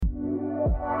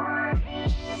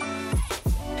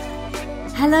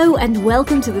Hello and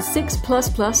welcome to the 6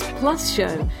 Plus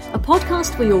show, a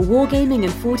podcast for your wargaming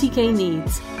and 40k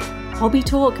needs. Hobby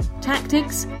talk,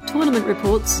 tactics, tournament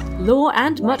reports, lore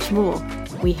and much more.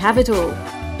 We have it all.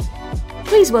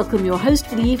 Please welcome your host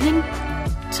for the evening,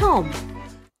 Tom.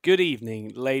 Good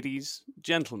evening, ladies,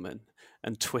 gentlemen,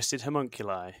 and twisted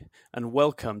homunculi, and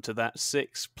welcome to that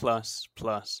 6 Plus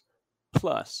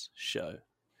show.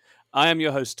 I am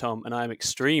your host, Tom, and I am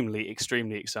extremely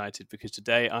excited because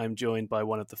today I am joined by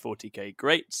one of the 40k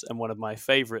greats and one of my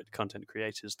favourite content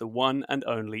creators, the one and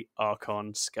only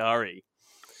Archon Skari.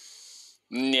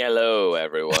 Hello,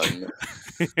 everyone.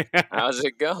 How's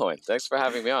it going? Thanks for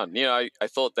having me on. You know, I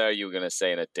thought there you were going to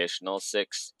say an additional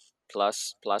 6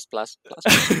 plus.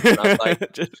 And I was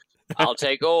like, I'll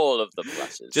take all of the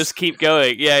pluses. Just keep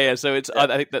going. Yeah. So it's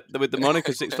I think that with the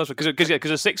moniker 6 plus because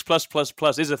a 6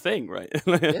 plus is a thing, right?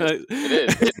 It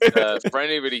is. It's, for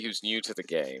anybody who's new to the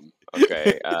game,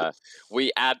 okay,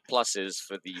 we add pluses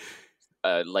for the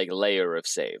layer of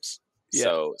saves. Yeah.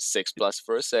 So 6 plus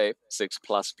for a save, 6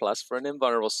 plus for an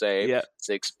invulnerable save,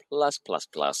 6 plus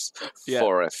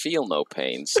for a feel no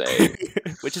pain save,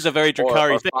 which is a very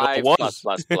Drukhari thing. 5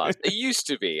 plus. It used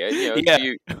to be,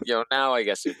 you know, now I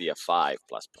guess it'd be a 5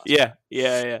 plus. Yeah.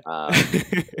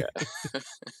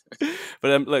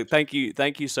 But look, thank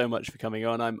you so much for coming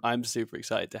on. I'm super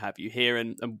excited to have you here,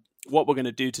 and what we're going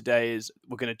to do today is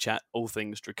we're going to chat all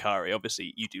things Drukhari.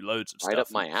 Obviously, you do loads of stuff. Right up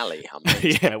my alley,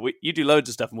 you do loads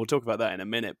of stuff, and we'll talk about that in a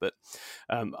minute. But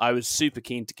I was super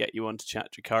keen to get you on to chat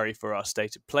Drukhari for our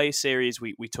State of Play series.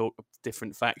 We talk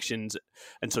different factions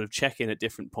and sort of check in at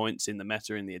different points in the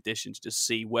meta, in the editions, to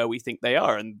see where we think they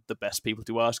are. And the best people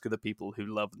to ask are the people who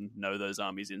love and know those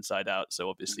armies inside out. So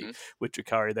obviously, with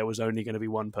Drukhari, there was only going to be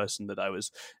one person that I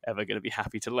was ever going to be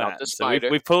happy to land. So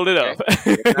we pulled it off.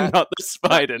 Not the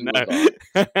spider, no.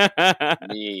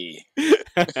 Me.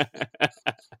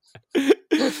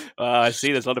 I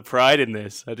see. There's a lot of pride in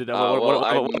this. I didn't know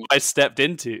what I stepped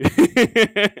into.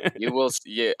 You will.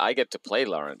 Yeah, I get to play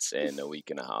Lawrence in a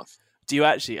week and a half. Do you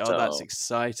actually? Oh, so, that's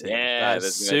exciting. Yeah,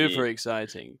 that's super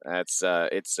exciting. That's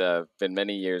it's been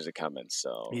many years of coming.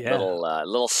 So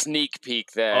little sneak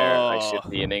peek there. I should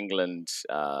be in England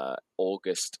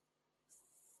August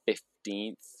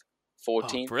 15th.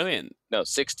 14th? Oh, brilliant. No,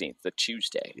 16th, the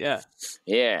Tuesday. Yeah.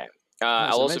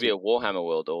 I'll also be at Warhammer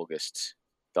World August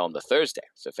on the Thursday.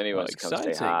 So if anyone wants to come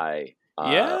say hi,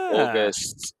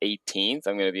 August 18th,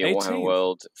 I'm going to be at Warhammer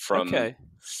World from... Okay.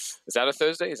 Is that a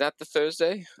Thursday? Is that the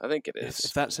Thursday? I think it is.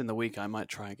 If that's in the week, I might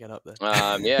try and get up there.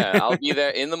 I'll be there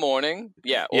in the morning.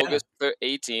 Yeah, August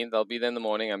 18th, I'll be there in the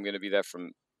morning. I'm going to be there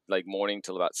from morning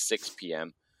till about 6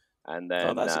 p.m. And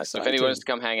then, so if anyone wants to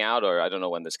come hang out, or I don't know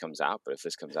when this comes out, but if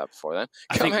this comes out before then,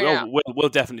 hang out. We'll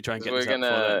definitely try and get this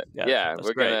out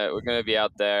before then. We're gonna be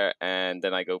out there, and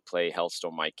then I go play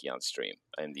Hellstorm Mikey on stream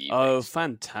in the evening. Oh,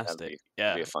 fantastic! Be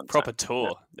a fun proper time.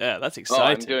 Tour. Yeah, that's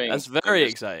exciting. That's very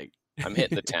exciting. I'm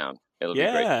hitting the town. It'll be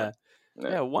great.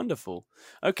 Yeah, wonderful.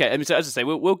 Okay, so as I say,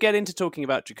 we'll get into talking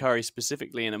about Drukhari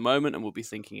specifically in a moment, and we'll be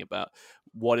thinking about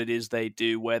what it is they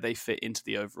do, where they fit into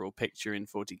the overall picture in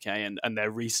 40k, and their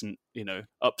recent,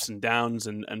 ups and downs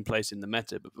and place in the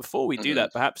meta. But before we do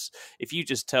that, perhaps if you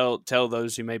just tell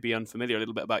those who may be unfamiliar a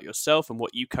little bit about yourself and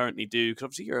what you currently do, because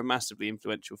obviously you're a massively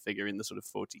influential figure in the sort of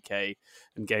 40k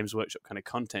and Games Workshop kind of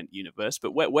content universe.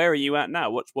 But where are you at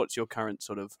now? What's your current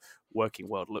sort of working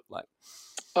world look like?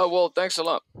 Oh, well, thanks a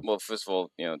lot. Well, first of all,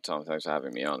 Tom, thanks for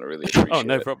having me on. I really appreciate it. Oh,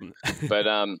 no problem. But,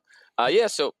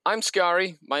 so I'm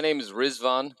Skari. My name is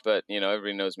Rizvan, but,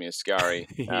 everybody knows me as Skari.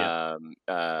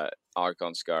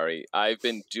 Archon Skari. I've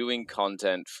been doing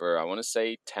content for, I want to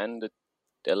say, 10 to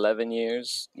 11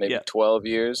 years, maybe 12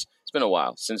 years. It's been a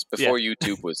while, since before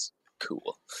YouTube was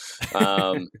cool.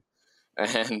 And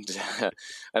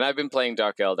I've been playing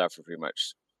Dark Eldar for pretty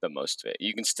much the most of it.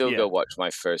 You can still go watch my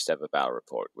first ever battle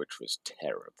report, which was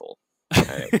terrible.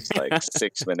 And it was like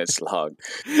 6 minutes long.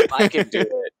 If I can do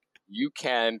it, you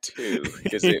can too,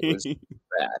 because it was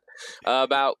bad.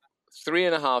 About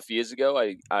 3.5 years ago,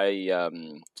 I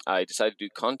decided to do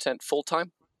content full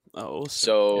time. Oh, awesome.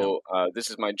 So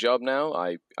this is my job now.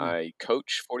 I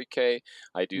coach 40k.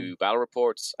 I do battle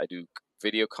reports. I do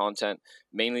video content,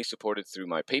 mainly supported through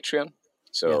my Patreon.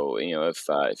 So if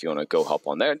you want to go hop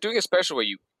on there, I'm doing a special where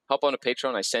you hop on a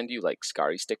Patreon. I send you like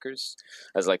Skari stickers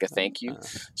as like a thank you.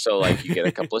 So you get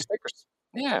a couple of stickers.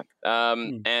 Yeah.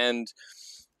 And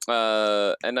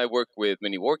I work with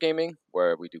Mini Wargaming,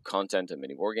 where we do content and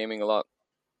Mini Wargaming a lot.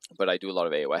 but I do a lot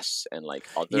of AOS and like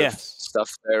other Yes. stuff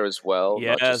there as well.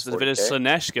 Yeah, not just there's a bit of 40K.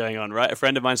 Slanesh going on, right? A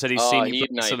friend of mine said he's seen you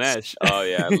play Hedonites. Slanesh. Oh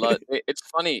yeah, it's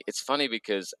funny. It's funny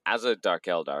because as a Dark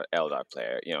Eldar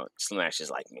player, you know, Slanesh is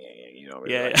like me. You know,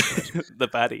 really Yeah, like Slanesh. the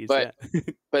baddies. But yeah.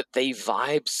 but they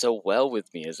vibe so well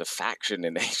with me as a faction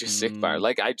in Age of Sigmar.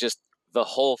 Like the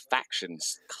whole faction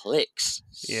clicks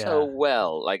so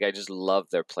well. Like I just love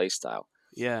their playstyle.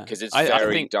 Yeah, because it's I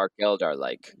very think Dark Eldar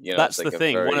like. You know, that's it's like the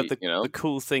thing. very, One of the you know, the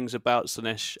cool things about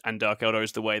Slanesh and Dark Eldar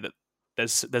is the way that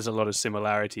there's a lot of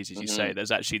similarities, as you say.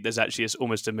 There's actually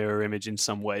almost a mirror image in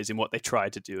some ways in what they try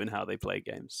to do and how they play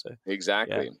games. So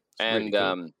exactly, yeah, and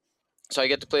really cool. So I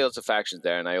get to play lots of factions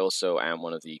there, and I also am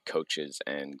one of the coaches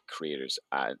and creators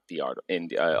at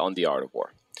on the Art of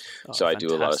War. So I do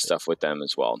a lot of stuff with them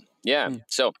as well. Yeah.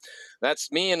 So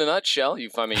that's me in a nutshell. You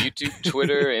find me on YouTube,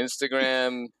 Twitter,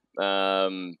 Instagram,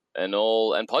 and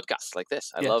podcasts like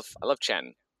this. I love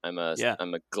chatting. I'm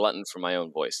a glutton for my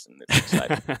own voice, and it's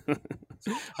exciting.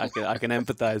 I can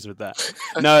empathize with that.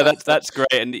 No, that's great.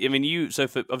 And I mean,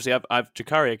 obviously I've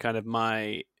Drukhari are kind of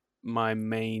my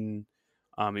main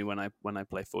army when I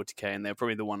play 40k, and they're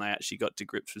probably the one I actually got to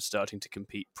grips with starting to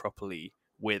compete properly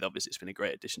with. Obviously, it's been a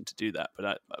great addition to do that.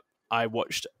 But I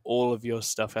watched all of your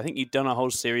stuff. I think you'd done a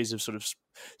whole series of sort of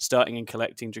starting and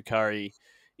collecting Drukhari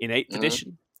in 8th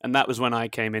edition, and that was when I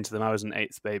came into them. I was an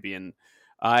 8th baby, and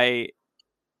I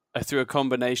through a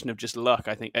combination of just luck,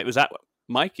 I think it was at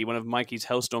Mikey, one of Mikey's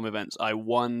Hellstorm events, I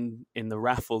won in the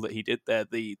raffle that he did there,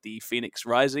 the Phoenix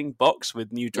Rising box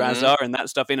with new Drazar and that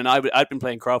stuff in. And I'd been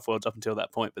playing Craft Worlds up until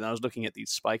that point, but then I was looking at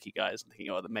these spiky guys and thinking,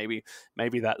 oh, maybe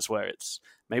that's where it's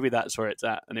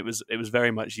at. And it was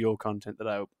very much your content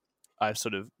that I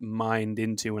sort of mined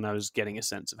into when I was getting a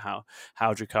sense of how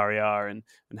Drukhari are and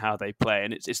how they play.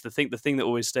 And it's the thing that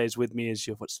always stays with me is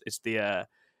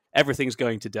everything's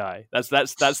going to die. That's the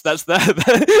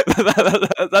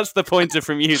pointer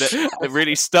from you that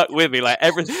really stuck with me. Like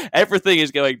everything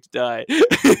is going to die,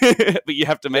 but you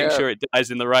have to make sure it dies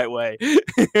in the right way.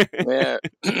 Yeah,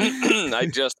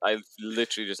 I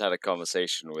literally just had a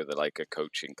conversation with a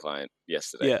coaching client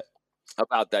yesterday. Yeah.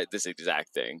 About this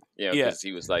exact thing, you know, because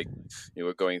he was like, you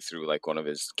were going through like one of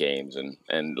his games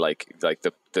and like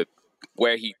the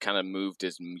where he kind of moved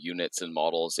his units and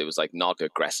models, it was like not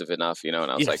aggressive enough, you know.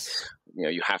 And I was like, you know,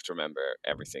 you have to remember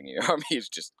everything in your army is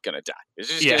just gonna die. It's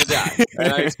just gonna die.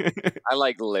 And I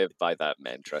like live by that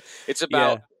mantra. It's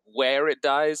about where it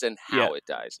dies and how it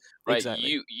dies, right?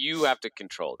 Exactly. You have to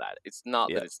control that. It's not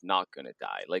that it's not gonna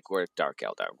die. Like we're Dark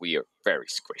Eldar, we are very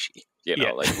squishy. You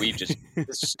know, like we this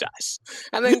just dies.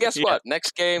 And then guess what?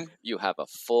 Next game, you have a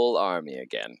full army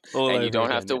again. And you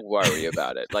don't have to worry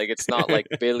about it. Like it's not like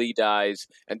Billy dies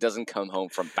and doesn't come home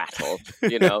from battle,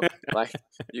 you know? Like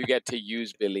you get to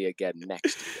use Billy again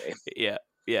next game.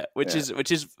 Yeah, which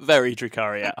is very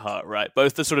Drukhari at heart, right?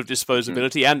 Both the sort of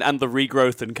disposability and the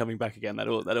regrowth and coming back again. That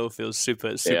all feels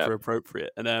super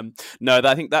appropriate. And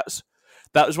I think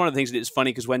that was one of the things that it's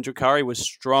funny because when Drukhari was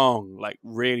strong, like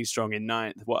really strong in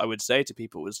 9th, what I would say to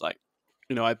people was like,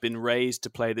 you know, I've been raised to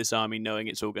play this army knowing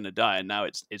it's all going to die, and now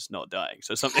it's not dying.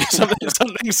 So something's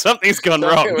gone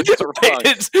wrong.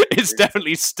 It's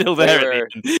definitely still there.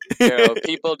 You know,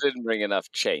 people didn't bring enough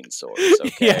chainsaws.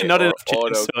 Okay? Not enough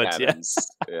chainsaws.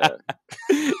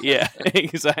 Yeah,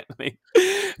 exactly.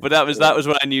 But that was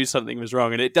when I knew something was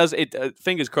wrong, and it does.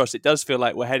 Fingers crossed, it does feel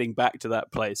like we're heading back to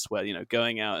that place where, you know,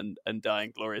 going out and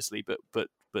dying gloriously, but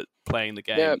playing the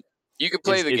game. Yeah, you could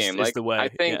play the game. Like the way. I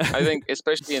think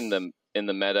especially in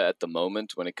the meta at the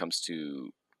moment when it comes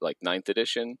to like 9th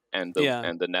edition and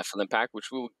the Nephilim pack, which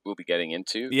we'll be getting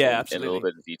into in a little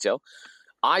bit of detail.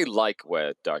 I like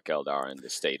where Dark Eldar are in the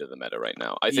state of the meta right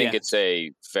now. I think it's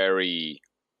a very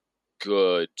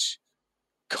good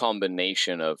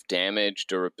combination of damage,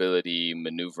 durability,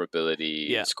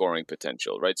 maneuverability, and scoring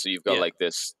potential, right? So you've got like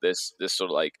this sort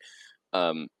of like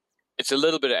it's a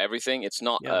little bit of everything. It's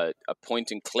not a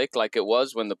point and click like it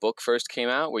was when the book first came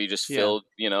out, where you just filled,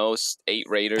 you know, 8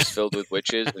 raiders filled with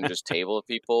witches and just table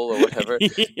people or whatever,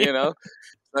 you know?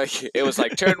 Like it was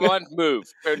like turn 1, move.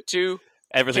 Turn 2,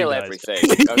 everything kill dies.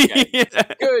 everything. Okay.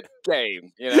 Good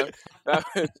game, you know?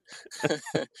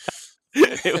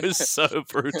 It was so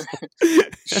brutal.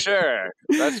 Sure.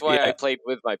 That's why I played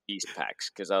with my beast packs,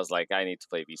 because I was like, I need to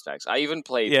play beast packs. I even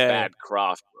played bad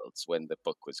Craft Worlds when the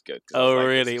book was good. Oh,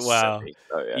 really? Wow.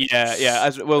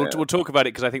 We'll talk about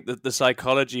it, because I think that the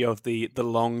psychology of the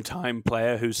long-time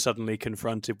player who's suddenly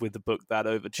confronted with the book that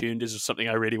overtuned is something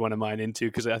I really want to mine into,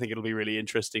 because I think it'll be really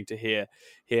interesting to hear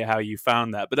how you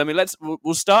found that. But I mean,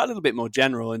 we'll start a little bit more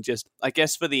general, and just, I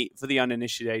guess, for the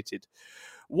uninitiated,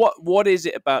 what is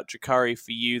it about Drukhari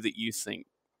for you that you think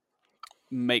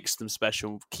makes them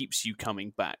special, keeps you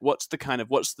coming back? What's the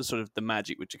sort of the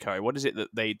magic with Drukhari? What is it that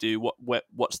they do?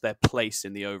 What's their place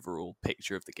in the overall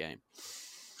picture of the game?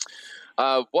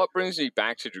 What brings me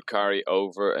back to Drukhari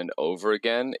over and over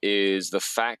again is the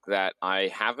fact that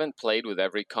I haven't played with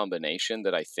every combination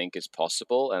that I think is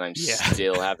possible, and I'm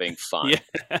still having fun.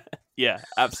 Yeah,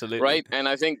 absolutely. Right, and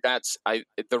I think that's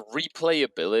the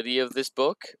replayability of this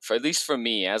book, at least for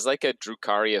me, as like a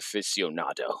Drukhari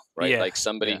aficionado, right? Like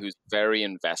somebody who's very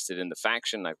invested in the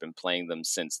faction. I've been playing them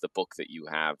since the book that you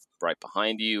have right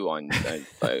behind you on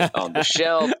the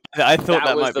shelf. I thought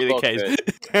that might be the case.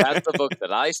 That's the book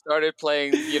that I started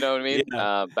playing, you know what I mean?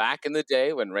 Yeah. Back in the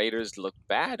day when Raiders looked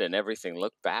bad and everything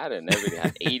looked bad and everything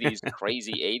had 80s,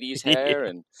 crazy 80s hair.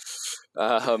 And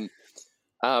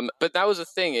but that was the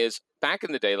thing is, back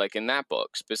in the day, like in that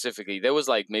book specifically, there was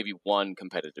like maybe one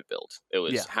competitive build. It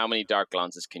was how many Dark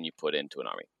Glances can you put into an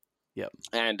army? Yep.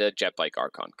 And a Jet Bike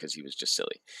Archon, because he was just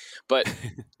silly. But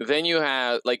then you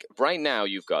have, like, right now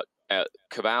you've got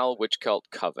Cabal, Witch Cult,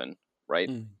 Coven, right?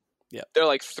 Yeah. They're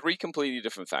like 3 completely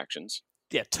different factions.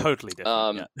 Yeah, totally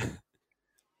different.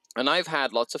 And I've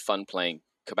had lots of fun playing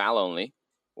Cabal only,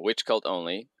 Witch Cult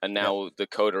only, and now the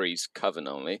Coteries Coven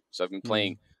only. So I've been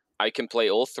playing, I can play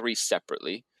all 3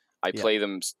 separately. I play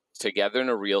them together in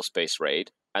a real space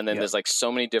raid. And then there's like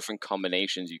so many different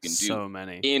combinations you can do. So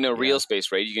many. In a real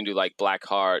space raid, you can do like Black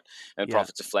Heart and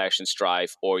Prophets of Flesh and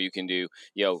Strife, or you can do,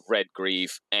 Red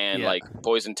Grief and like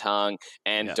Poison Tongue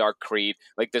and Dark Creed.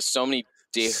 Like there's so many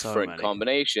different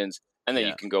combinations. And then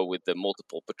you can go with the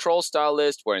multiple patrol style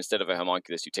list, where instead of a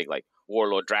homunculus, you take like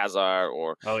Warlord Drazar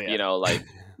or,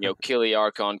 Killy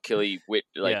Archon, Killy Wit,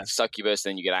 like Succubus,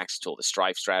 then you get access to all the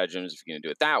Strife stratagems if you're going to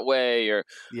do it that way. Or,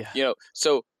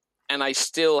 so, and I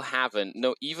still haven't,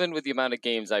 even with the amount of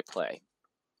games I play,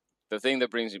 the thing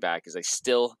that brings me back is I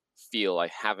still feel I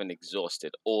haven't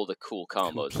exhausted all the cool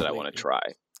combos that I want to try.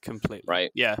 Completely.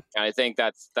 Right? Yeah. And I think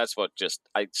that's what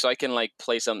so I can like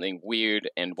play something weird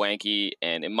and wanky,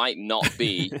 and it might not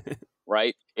be,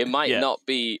 right? It might not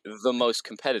be the most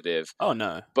competitive. Oh,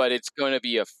 no. But it's going to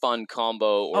be a fun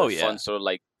combo or a fun sort of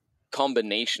like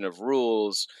combination of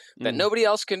rules that nobody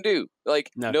else can do. Like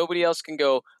nobody else can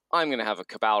go, I'm going to have a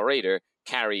Cabal Raider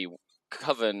carry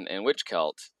Coven and Witch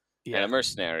Cult and a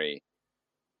Mercenary.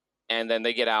 And then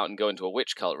they get out and go into a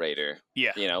Witch Cult Raider.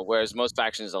 Yeah. Whereas most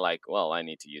factions are like, well, I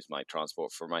need to use my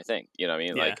transport for my thing. You know what I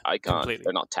mean? Yeah, like, I can't. completely.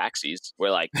 They're not taxis.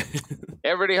 We're like,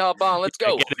 everybody hop on, let's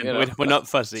go. We're not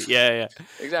fussy. Yeah.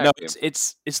 Exactly. No,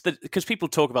 it's because people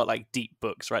talk about like deep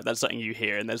books, right? That's something you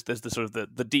hear, and there's the sort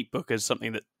of the deep book is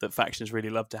something that factions really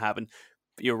love to have. And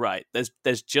you're right.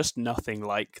 There's just nothing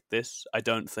like this, I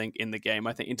don't think, in the game.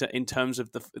 I think in terms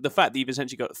of the fact that you've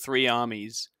essentially got 3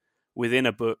 armies within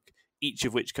a book, each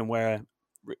of which can wear,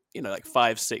 like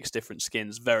 5-6 different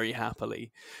skins very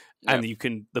happily, and you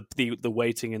can the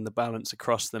weighting and the balance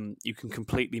across them, you can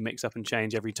completely mix up and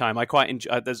change every time. I quite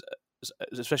enjoy.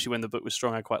 Especially when the book was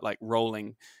strong, I quite like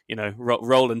rolling.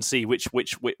 Roll and see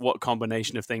what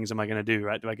combination of things am I going to do?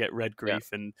 Right? Do I get Red Grief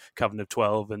and Coven of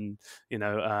 12 and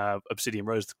Obsidian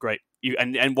Rose? Great.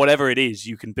 And whatever it is,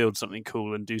 you can build something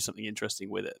cool and do something interesting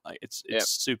with it. Like it's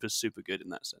super super good in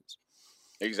that sense.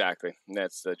 Exactly.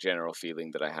 That's the general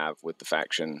feeling that I have with the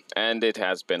faction. And it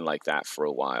has been like that for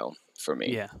a while for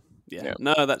me. Yeah.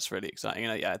 No, that's really exciting.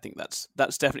 I think that's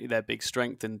definitely their big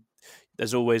strength, and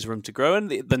there's always room to grow. And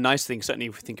the nice thing, certainly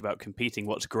if we think about competing,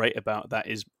 what's great about that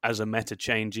is as a meta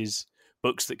changes,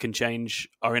 books that can change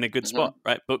are in a good spot,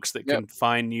 right? Books that can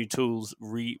find new tools,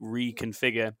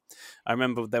 reconfigure. I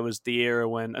remember there was the era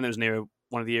when, and there was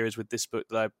one of the eras with this book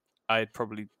that I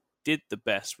probably did the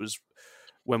best was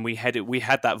when we had that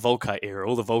Volkite era.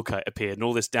 All the Volkite appeared, and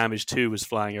all this damage 2 was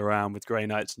flying around with Grey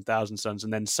Knights and Thousand Suns,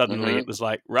 and then suddenly it was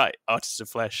like, right, Artists of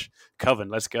Flesh, Coven,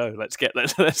 let's go, let's get the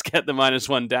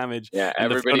 -1 damage. Yeah,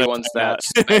 everybody wants that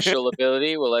special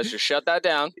ability. Well, let's just shut that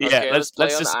down. Okay, let's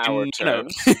play on our turn.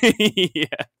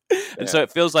 And so it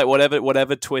feels like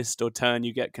whatever twist or turn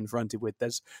you get confronted with,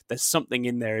 there's something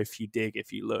in there if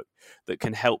you look, that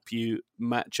can help you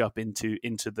match up into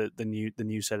the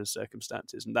new set of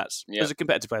circumstances. And that's as a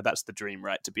competitive player, that's the dream,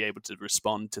 right? To be able to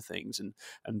respond to things and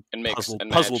mix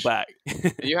puzzle back.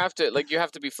 you have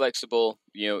to be flexible.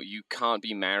 You can't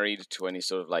be married to any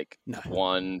sort of like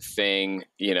one thing.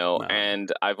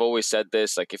 And I've always said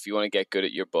this: like, if you want to get good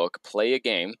at your book, play a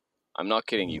game. I'm not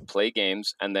kidding you. Play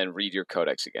games and then read your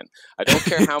codex again. I don't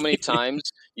care how many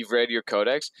times you've read your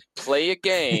codex. Play a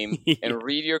game and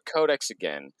read your codex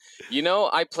again.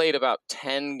 I played about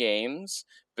 10 games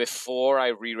before I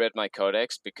reread my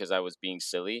codex because I was being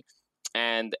silly.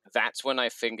 And that's when I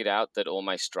figured out that all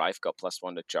my Strife got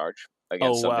 +1 to charge.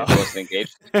 against Oh, some wow. people I wasn't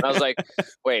engaged. And I was like,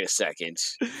 wait a second,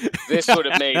 this would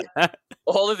have made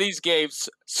all of these games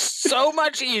so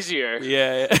much easier.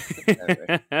 Yeah.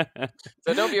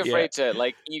 So don't be Yeah. afraid to,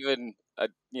 like, even a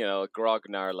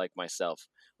grognard like myself.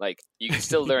 Like, you can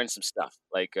still learn some stuff.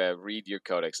 Like, read your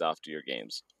codex after your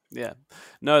games. Yeah,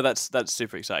 no, that's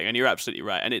super exciting, and you're absolutely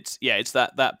right. And it's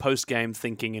that post game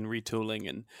thinking and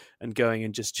retooling and going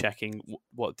and just checking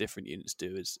what different units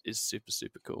do is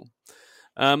super cool.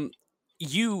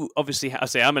 You obviously, I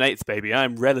say I'm an eighth baby.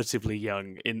 I'm relatively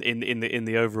young in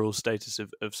the overall status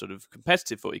of sort of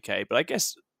competitive 40k, but I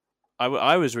guess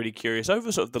I was really curious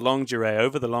over sort of the long durée,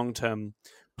 over the long term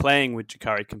playing with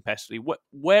Drukhari competitively.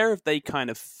 Where have they kind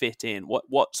of fit in?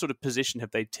 What sort of position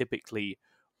have they typically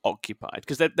occupied?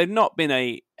 Because they've not been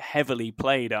a heavily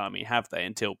played army, have they?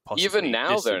 Until possibly even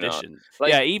now this they're edition. not.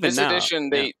 Like, Yeah, even this now.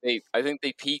 edition, they I think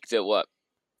they peaked at what,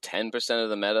 10% of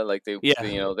the meta. Like, they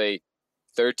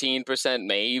 13%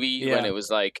 maybe when it was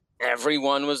like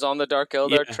everyone was on the Dark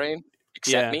Eldar train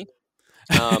except me.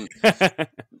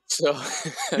 So,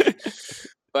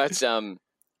 but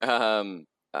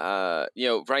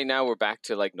right now we're back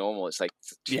to like normal. It's like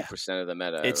 2% of the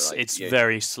meta. It's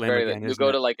very slim again. You go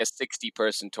to like a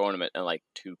 60-person tournament and like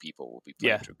 2 people will be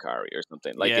playing Drukhari or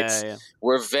something. Like,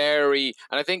 we're very,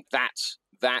 and I think that's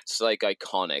like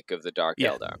iconic of the Dark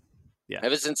Eldar. Yeah.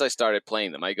 Ever since I started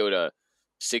playing them, I go to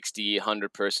 60,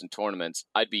 100-person tournaments.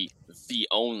 I'd be the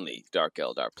only Dark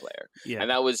Eldar player. And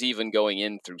that was even going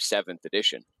in through 7th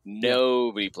edition.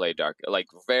 Nobody played Dark, like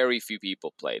very few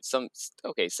people played.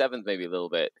 7th maybe a little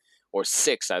bit, or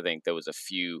 6th I think there was a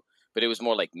few, but it was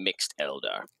more like mixed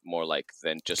Eldar, more like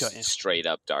than just straight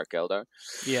up Dark Eldar.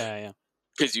 Yeah.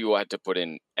 Because you had to put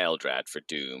in Eldrad for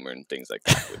Doom and things like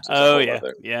that.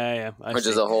 Which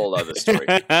is a whole other story.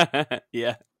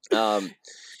 Yeah.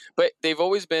 But they've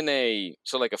always been a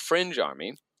fringe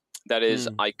army that is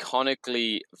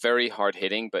iconically very hard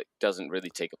hitting, but doesn't really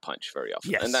take a punch very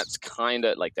often. And that's kind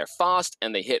of like, they're fast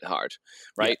and they hit hard,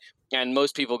 right? Yeah. And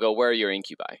most people go, where are your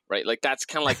incubi, right? Like, that's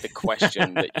kind of like the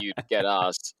question that you'd get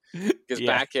asked. Because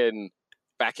back in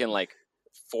like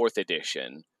 4th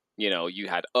edition, you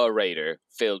had a raider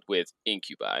filled with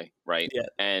incubi, right? Yeah.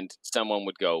 And someone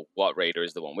would go, what raider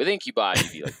is the one with incubi?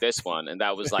 You'd be like, this one. And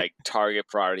that was like target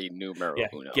priority numero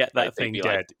uno. Get that thing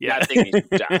dead. Like, that thing needs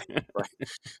to die. Right?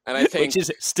 And I think... Which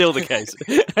is still the case.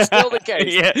 Still the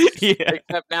case. Yeah.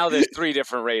 Except now there's 3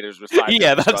 different raiders with 5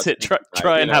 that's it.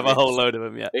 Try and have a whole load of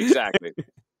them, Exactly.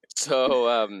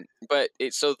 So,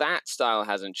 so that style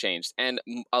hasn't changed, and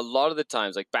a lot of the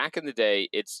times, like back in the day,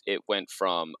 it went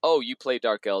from, oh, you play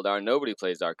Dark Eldar, nobody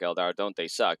plays Dark Eldar, don't they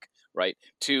suck, right?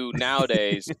 To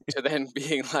nowadays, to then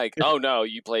being like, oh no,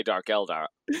 you play Dark Eldar,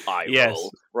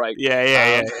 roll, right?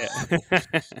 Yeah.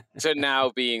 To now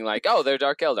being like, oh, they're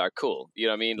Dark Eldar, cool. You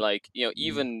know what I mean? Like,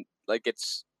 even like it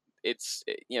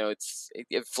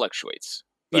fluctuates.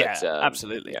 But,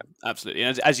 absolutely.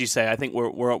 And as you say, I think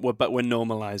we're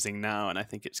normalizing now, and I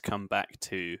think it's come back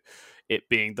to it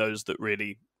being those that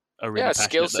really are really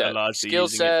passionate, skill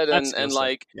set, and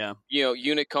like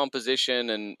unit composition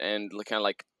and kind of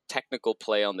like technical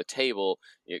play on the table.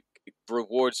 It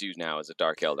rewards you now as a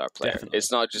Dark Eldar player. Definitely.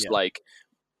 It's not just like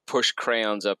push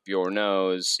crayons up your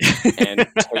nose and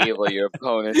tailor your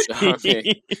opponent's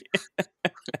army.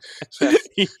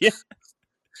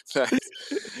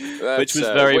 Which was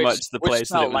very much the place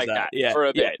that it was at. For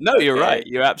a bit. No, you're right.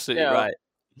 You're absolutely right.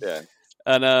 Yeah.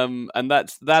 And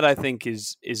that I think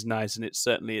is nice, and it's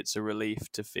a relief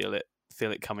to feel it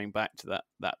coming back to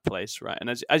that place, right? And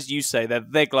as you say,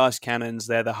 they're glass cannons,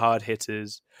 they're the hard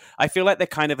hitters. I feel like they're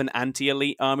kind of an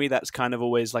anti-elite army. That's kind of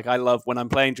always like, I love when I'm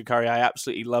playing Drukhari, I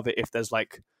absolutely love it if there's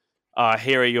like,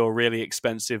 here are your really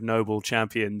expensive noble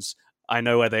champions. I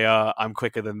know where they are. I'm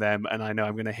quicker than them, and I know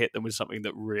I'm going to hit them with something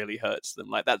that really hurts them.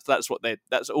 Like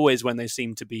that's always when they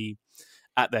seem to be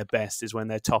at their best, is when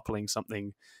they're toppling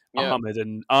something armored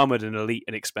and elite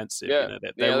and expensive. Yeah,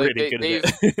 they're really good at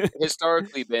it. They've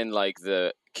historically been like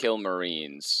the kill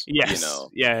Marines. Yes.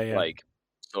 Like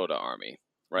sort of army,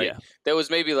 right? Yeah. There was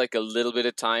maybe like a little bit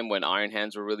of time when Iron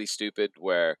Hands were really stupid,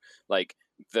 where like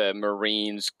the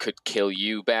Marines could kill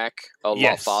you back a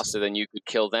lot faster than you could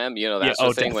kill them. That sort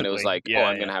of thing. When it was like,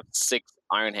 I'm going to have 6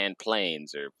 Iron Hand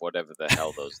planes or whatever the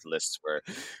hell those lists were.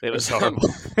 It was horrible.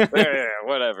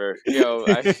 Whatever.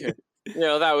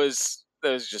 That was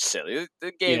that was just silly.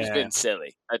 The game's been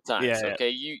silly at times. Okay,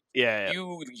 you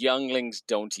younglings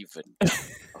don't even know.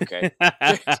 Okay,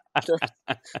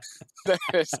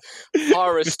 there's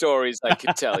horror stories I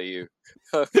could tell you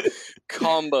of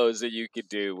combos that you could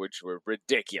do, which were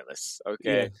ridiculous.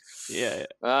 Okay,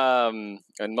 and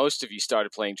most of you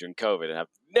started playing during COVID and have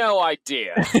no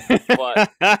idea what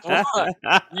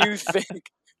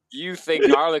you think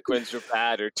Harlequins were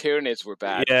bad or Tyranids were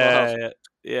bad. Let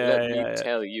me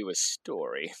tell you a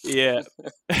story. Yeah.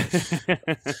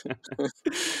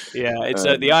 It's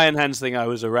the Iron Hands thing I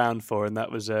was around for, and I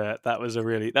think that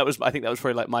was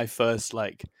probably like my first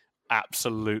like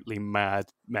absolutely mad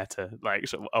meta. Like,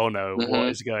 so, oh no, what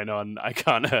is going on? I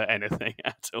can't hurt anything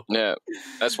at all. Yeah,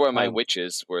 that's where my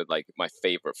witches were like my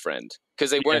favorite friend,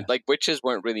 because they weren't like witches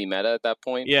weren't really meta at that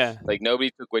point. Yeah, like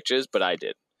nobody took witches, but I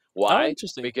did. Why? Oh,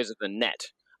 interesting. Because of the net.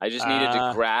 I just needed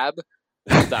to grab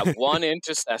that one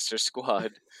intercessor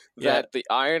squad that the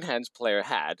Iron Hands player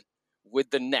had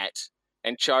with the net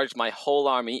and charge my whole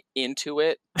army into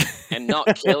it and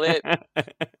not kill it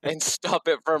and stop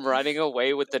it from running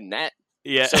away with the net.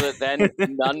 Yeah. So that then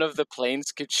none of the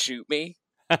planes could shoot me.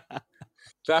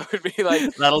 That would be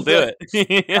like... That'll do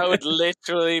it. That would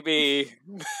literally be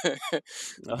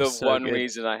the one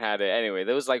reason I had it. Anyway,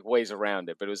 there was like ways around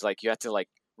it, but it was like you had to like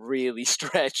really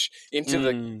stretch into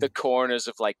the corners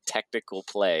of like technical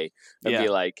play and be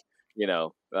like,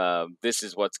 this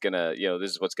is what's gonna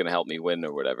help me win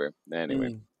or whatever.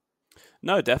 Anyway.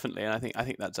 No, definitely, and I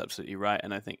think that's absolutely right.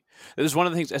 And I think it was one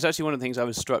of the things. It's actually one of the things I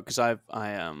was struck because I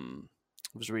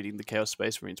was reading the Chaos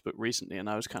Space Marines book recently, and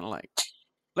I was kind of like,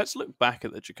 let's look back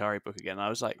at the Drukhari book again. I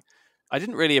was like, I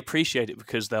didn't really appreciate it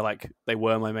because they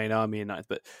were my main army in Ninth,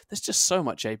 but there's just so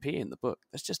much AP in the book.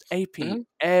 There's just AP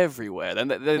everywhere.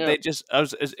 And they just, I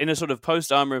was in a sort of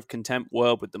post Armor of Contempt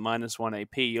world with the -1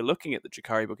 AP. You're looking at the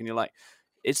Drukhari book and you're like,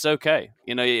 it's okay.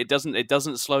 It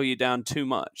doesn't slow you down too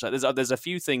much. Like there's a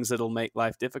few things that'll make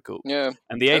life difficult. Yeah,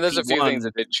 and there's a few things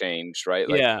that did change, right?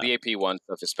 Like the AP1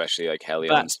 stuff, especially like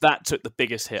Hellion. That took the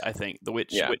biggest hit, I think. The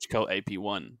Witch Cult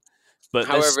AP1. But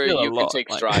however, you can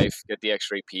take Strife, get the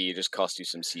extra AP, just cost you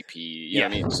some CP. You know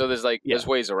what I mean? So there's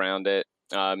ways around it.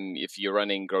 If you're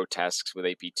running Grotesques with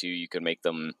AP2, you can make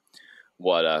them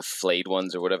flayed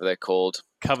ones or whatever they're called.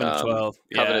 Covenant 12.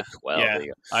 Covenant 12.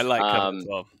 Yeah. I like Covenant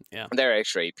 12. Yeah. They're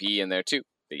extra AP in there too.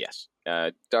 But yes,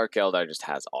 Dark Eldar just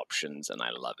has options, and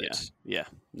I love it. Yeah.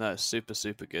 No, super,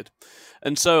 super good.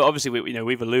 And so obviously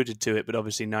we've alluded to it, but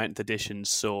obviously 9th edition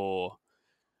saw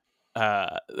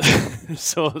a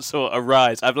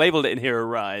rise. I've labeled it in here a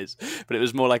rise, but it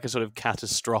was more like a sort of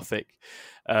catastrophic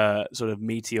sort of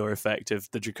meteor effect of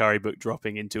the Drukhari book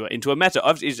dropping into a meta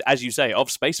of, as you say,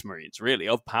 of Space Marines, really,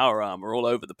 of power armor all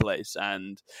over the place.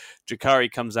 And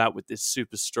Drukhari comes out with this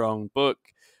super strong book,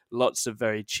 lots of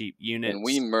very cheap units, and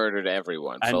we murdered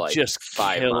everyone and for like just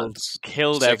 5 months,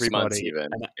 killed 6 everybody, months even.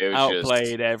 And it was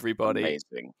outplayed everybody.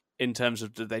 Amazing. In terms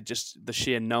of the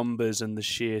sheer numbers and the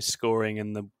sheer scoring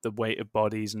and the weight of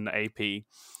bodies and the AP,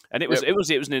 and it was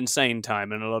an insane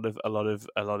time, and a lot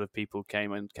of people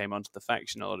came onto the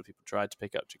faction. A lot of people tried to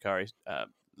pick up Drukhari.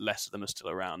 Less of them are still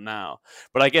around now.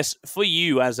 But I guess for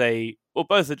you as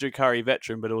both a Drukhari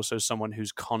veteran, but also someone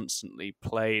who's constantly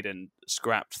played and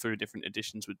scrapped through different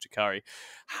editions with Drukhari,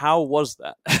 how was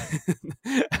that?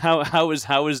 how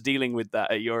was dealing with that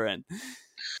at your end?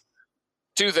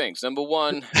 2 things. Number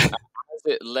one, as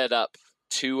it led up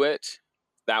to it,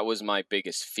 that was my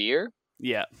biggest fear.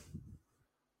 Yeah.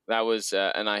 That was,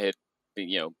 and I had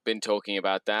been talking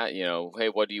about that, hey,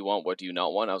 what do you want? What do you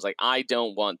not want? I was like, I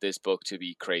don't want this book to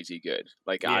be crazy good.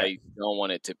 Like, I don't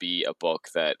want it to be a book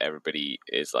that everybody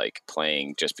is like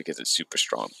playing just because it's super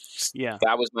strong. Yeah.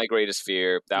 That was my greatest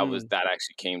fear. That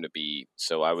actually came to be.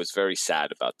 So I was very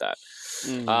sad about that.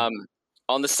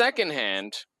 On the second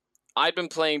hand, I'd been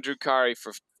playing Drukhari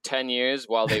for 10 years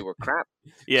while they were crap.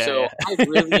 I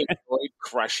really enjoyed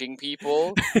crushing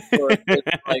people for a good,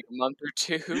 like, month or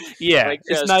 2. Yeah, like,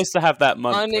 it's nice to have that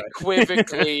month.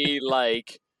 Unequivocally,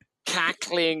 like,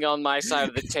 cackling on my side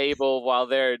of the table while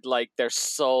their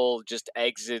soul just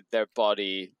exits their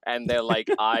body and their like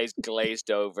eyes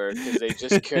glazed over because they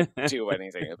just couldn't do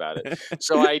anything about it.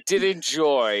 So I did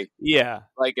enjoy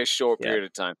like a short period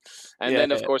of time. And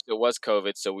then of course it was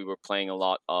COVID, so we were playing a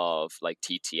lot of like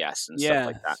TTS and stuff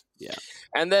like that. Yeah.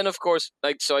 And then of course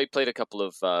so I played a couple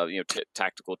of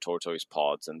tactical tortoise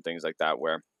pods and things like that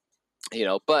where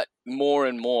but more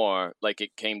and more like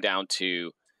it came down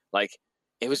to like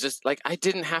it was just like I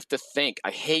didn't have to think.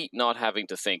 I hate not having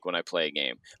to think when I play a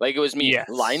game. Like it was me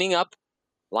lining up.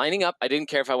 I didn't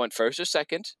care if I went first or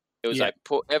second. It was I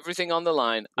put everything on the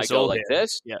line. I go like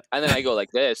this, and then I go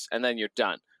like this, and then you're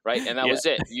done. right? And that was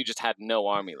it. You just had no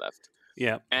army left.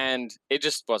 Yeah. And it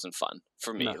just wasn't fun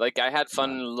for me. No. Like, I had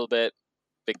fun a little bit,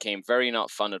 became very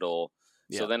not fun at all.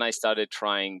 So then I started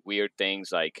trying weird things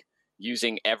like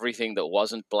using everything that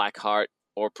wasn't Blackheart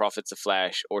or Prophets of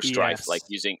Flesh or Strife, like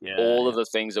using all of the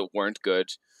things that weren't good.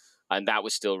 And that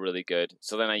was still really good.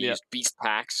 So then I used Beast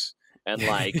Packs and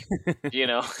like, you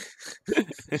know,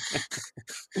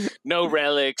 no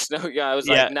relics. I was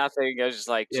like nothing. I was just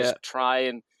like, just try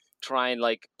and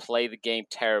like play the game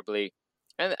terribly.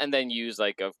 And then use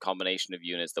like a combination of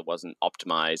units that wasn't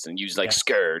optimized and use like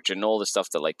Scourge and all the stuff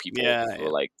that like people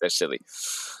were like, they're silly.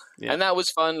 Yeah. And that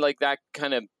was fun. Like that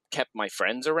kind of kept my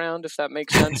friends around, if that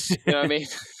makes sense. You know what I mean?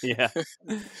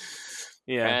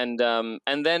 Yeah.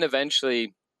 And then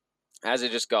eventually, as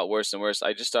it just got worse and worse,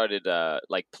 I just started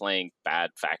like playing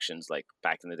bad factions. Like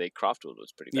back in the day, Craftworld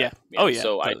was pretty bad.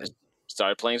 So totally. I just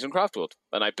started playing some Craftworld,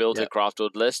 and I built a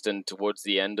Craftworld list. And towards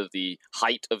the end of the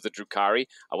height of the Drukhari,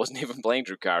 I wasn't even playing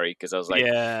Drukhari because I was like,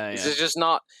 this is just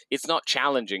not. It's not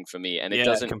challenging for me, and it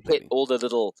doesn't hit all the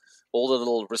little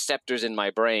receptors in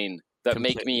my brain that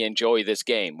make me enjoy this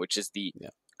game, which is the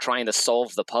trying to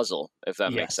solve the puzzle, if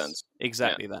that makes sense.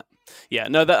 Exactly that. Yeah,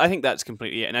 no, I think that's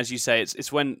completely it. And as you say,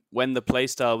 it's when the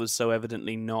playstyle was so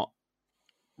evidently not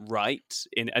right.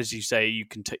 As you say, you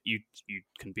can you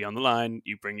can be on the line,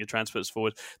 you bring your transports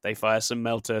forward, they fire some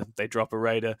melter, they drop a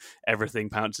raider, everything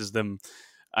pounces them,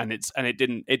 and it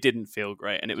didn't feel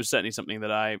great. And it was certainly something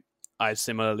that I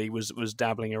similarly was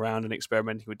dabbling around and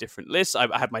experimenting with different lists. I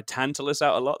had my Tantalus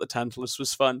out a lot. The Tantalus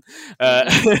was fun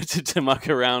to muck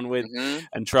around with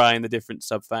and trying the different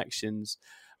sub-factions.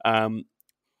 And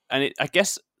I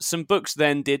guess some books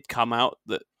then did come out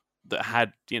that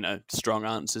had, you know, strong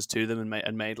answers to them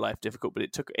and made life difficult, but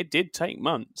it did take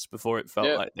months before it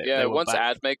felt like they were once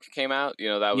back. AdMech came out, you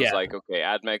know, that was like, okay,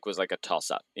 AdMech was like a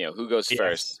toss-up. You know, who goes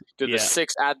first? Did the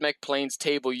 6 AdMech planes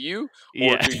table you,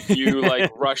 or do you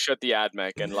like rush at the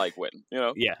AdMech and like win? You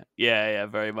know? Yeah,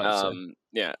 very much so.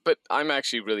 Yeah, but I'm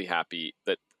actually really happy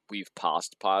that we've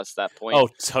passed that point. Oh,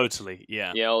 totally.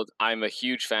 Yeah. You know, I'm a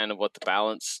huge fan of what the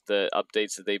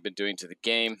updates that they've been doing to the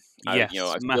game. I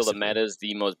feel the meta is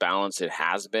the most balanced it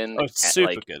has been. Oh, it's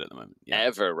super good at the moment.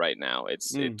 Ever right now.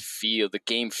 The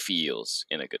game feels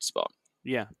in a good spot.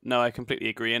 Yeah. No, I completely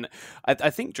agree. And I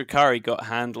think Drukhari got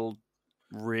handled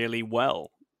really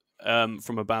well.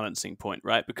 From a balancing point,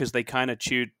 right? Because they kind of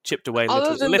chipped away.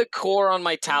 Other than the core on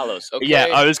my Talos, okay? Yeah,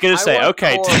 I was going to say,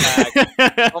 okay.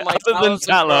 On my other than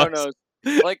Talos,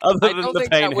 like, I don't think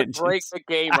that would break the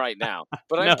game right now.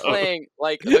 But I'm playing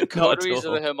like the coteries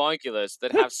of the homunculus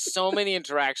that have so many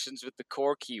interactions with the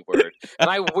core keyword, and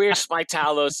I wish my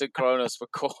Talos and Kronos were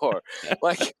core.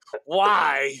 Like,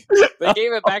 why? They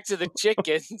gave it back to the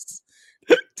chickens.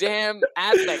 The damn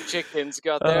AdMech chickens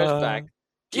got theirs back.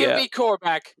 Give me core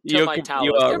back to my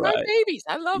Talos. They're my babies.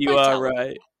 I love my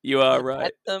Talos. You are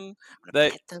right.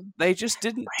 They just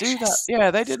didn't do that.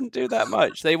 Yeah, they didn't do that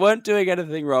much. They weren't doing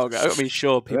anything wrong. I mean,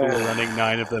 sure, people were running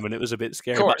 9 of them, and it was a bit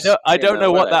scary. But I don't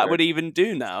know what that would even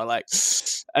do now. Like,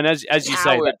 and as you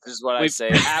say, that is what I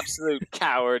say. Absolute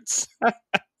cowards.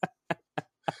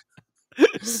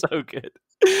 So good.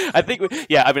 I think.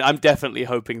 I mean, I'm definitely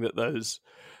hoping that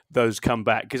those come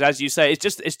back, because as you say,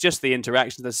 it's just the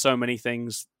interaction. There's so many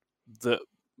things that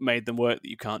made them work that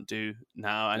you can't do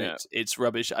now, and it's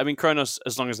rubbish. I mean, Kronos,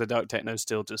 as long as they're Dark Techno,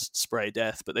 still just spray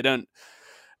death, but they don't.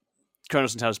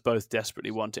 Kronos and Talos both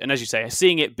desperately want it, and as you say,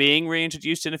 seeing it being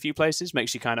reintroduced in a few places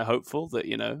makes you kind of hopeful that,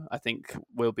 you know, I think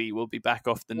we'll be back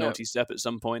off the naughty step at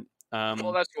some point.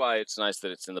 Well, that's why it's nice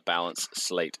that it's in the Balance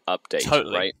Slate update,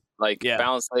 totally. Right? Like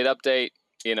Balance Slate update.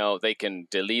 You know, they can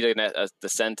delete the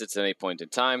sentence at any point in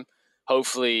time.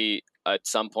 Hopefully, at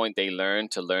some point, they learn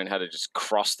how to just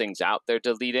cross things out they're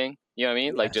deleting. You know what I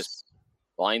mean? Yes. Like, just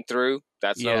line through.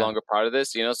 That's no longer part of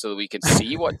this, you know, so that we can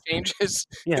see what changes.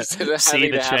 Instead of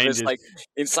having to have this, like,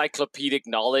 encyclopedic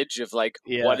knowledge of, like,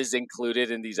 what is included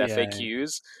in these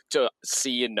FAQs to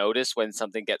see and notice when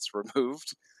something gets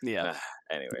removed. Yeah.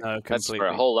 Anyway, that's for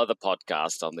a whole other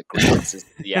podcast on the grievances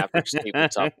of the average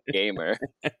tabletop gamer.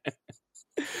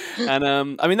 And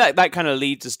I mean that kind of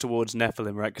leads us towards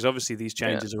Nephilim, right? Because obviously these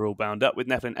changes are all bound up with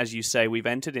Nephilim. As you say, we've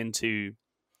entered into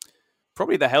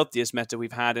probably the healthiest meta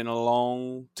we've had in a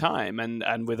long time,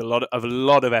 and with a lot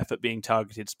of effort being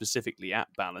targeted specifically at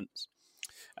balance.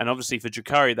 And obviously for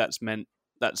Drukhari,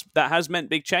 that has meant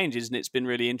big changes, and it's been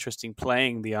really interesting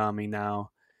playing the army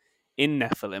now in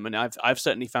Nephilim, and I've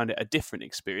certainly found it a different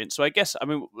experience. So I guess, I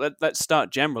mean, let's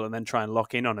start general and then try and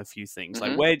lock in on a few things.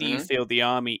 Like, where do you feel the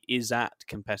army is at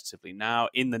competitively now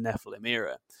in the Nephilim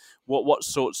era? What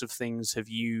sorts of things have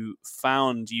you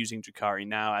found using Drukhari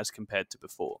now as compared to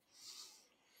before?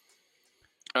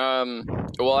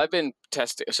 Well, I've been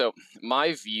testing. So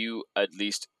my view, at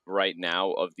least right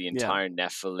now, of the Yeah. entire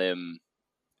Nephilim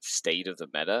state of the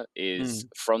meta is Mm.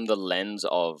 from the lens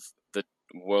of the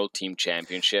World Team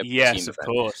Championship Yes, team of event.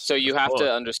 course. So you of have to course.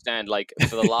 understand, like,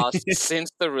 for the last since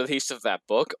the release of that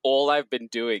book, all I've been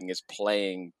doing is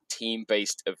playing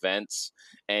team-based events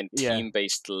and Yeah.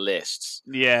 team-based lists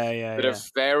Yeah. that are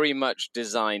very much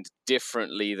designed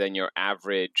differently than your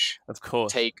average Of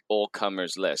course. take all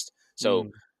comers list.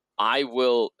 So I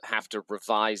will have to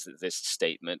revise this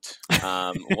statement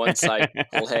once I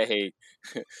play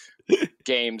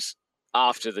games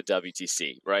after the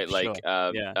WTC, right? Like,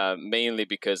 Sure. mainly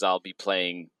because I'll be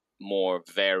playing more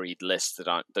varied lists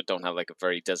that don't have like a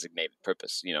very designated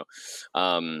purpose, you know.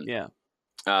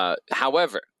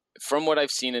 However, from what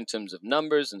I've seen in terms of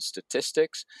numbers and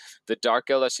statistics, the Dark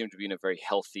Eldar seem to be in a very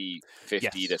healthy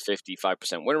 50 to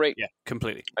 55% win rate. Yeah,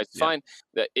 completely. It's fine.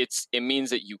 That it means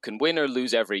that you can win or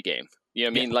lose every game. You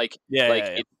know what I mean? Like,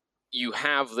 you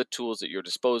have the tools at your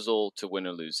disposal to win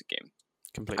or lose a game.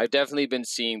 Completely. I've definitely been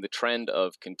seeing the trend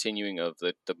of continuing of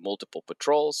the multiple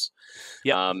patrols.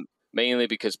 Mainly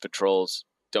because patrols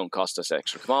don't cost us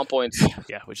extra command points.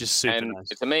 Yeah, which is super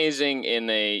nice. It's amazing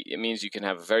it means you can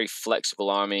have a very flexible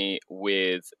army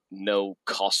with no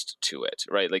cost to it,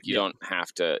 right? Like, you don't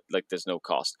have to, like, there's no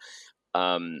cost.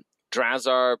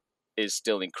 Drazar is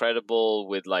still incredible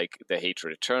with, like, the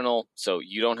Hatred Eternal, so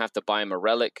you don't have to buy him a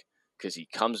relic because he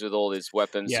comes with all his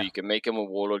weapons, so you can make him a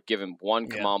warlord, give him one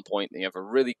command point, and you have a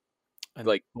really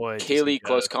killy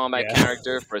close combat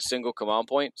character for a single command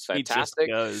point. It's fantastic.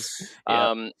 He just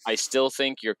goes. I still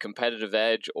think your competitive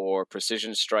edge or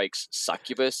precision strikes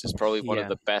Succubus is probably one of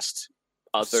the best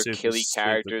other killy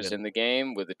characters in the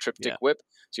game with a triptych whip.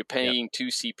 So you're paying 2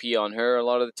 CP on her a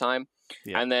lot of the time.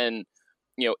 And then,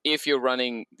 you know, if you're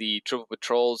running the triple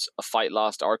patrols, a fight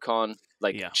last Archon,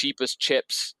 like cheapest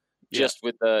chips, just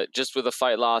with a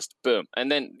fight last, boom.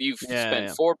 And then you've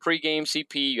spent 4 pre-game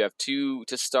CP, you have 2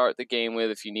 to start the game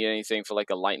with if you need anything for like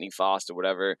a lightning fast or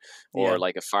whatever, or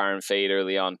like a fire and fade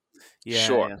early on.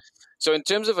 So in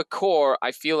terms of a core,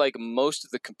 I feel like most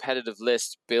of the competitive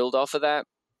lists build off of that.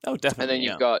 Oh, definitely. And then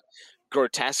you've got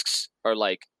grotesques are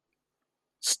like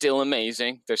still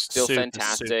amazing. They're still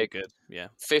fantastic. Super good. Yeah.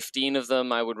 15 of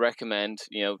them I would recommend.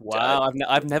 You know. Wow,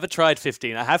 I've never tried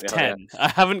 15. I have 10. I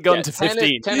haven't gone to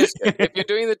 15. 10 is good. If you're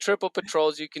doing the triple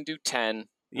patrols, you can do 10.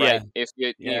 Right? If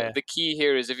you know, the key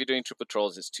here is if you're doing triple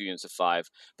patrols, it's 2 units of 5.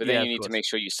 But then you need to make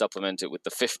sure you supplement it with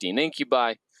the 15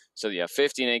 incubi. So you have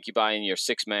 15 incubi in your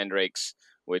 6 mandrakes,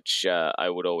 which I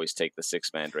would always take the 6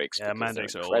 mandrakes. Yeah,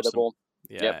 mandrakes are incredible.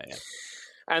 Awesome. Yeah.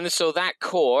 And so that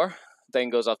core then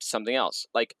goes off to something else.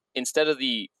 Like, instead of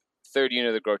the 3rd unit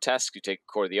of the grotesque, you take a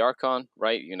core of the Archon,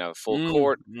 right? You can have a full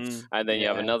court, and then you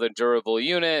have another durable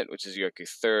unit, which is your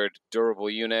 3rd durable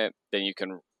unit. Then you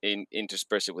can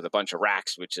intersperse it with a bunch of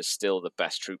racks, which is still the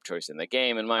best troop choice in the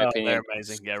game, in my opinion. They're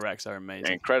amazing. Yeah, racks are amazing.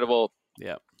 They're incredible.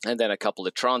 Yeah. And then a couple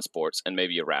of transports and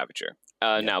maybe a Ravager.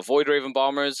 Now, Void Raven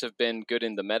Bombers have been good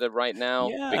in the meta right now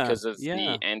because of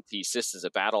the anti-Sisters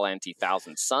of Battle,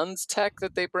 anti-Thousand Suns tech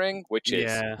that they bring, which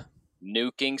is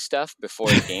nuking stuff before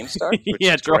the game starts. Which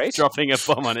is great. Dropping a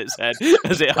bomb on its head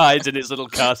as it hides in its little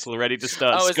castle ready to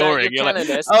start scoring. You're like,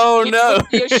 oh no! It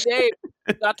would be a shame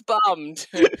not bombed.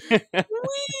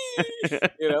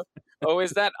 You know? Oh,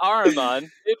 is that Ahriman?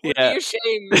 It would be a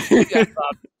shame if he got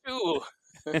bombed too.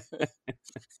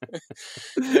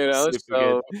 You know,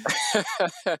 so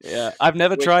I've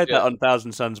never tried that on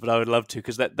Thousand Suns, but I would love to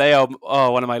because they are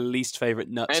one of my least favorite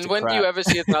nuts. And when do you ever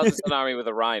see a Thousand Sun army with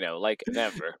a Rhino? Like,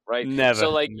 never, right? Never. So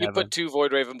like, you put 2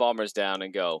 Void Raven bombers down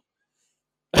and go,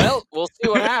 well, we'll see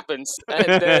what happens,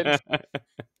 and then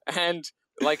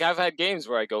like, I've had games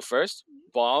where I go first,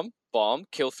 bomb,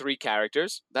 kill 3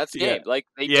 characters. That's the game. Like,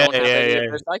 they don't have any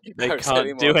of their psychic cards anymore. They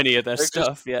can't do any of their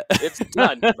stuff yet. It's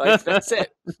done. Like, that's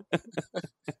it.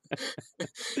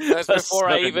 That's before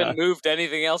I even moved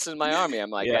anything else in my army. I'm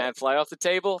like, man, fly off the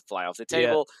table.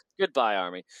 Goodbye,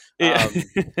 army.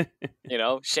 You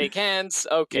know, shake hands.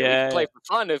 Okay, we can play for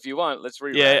fun if you want. Let's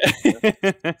rewrite.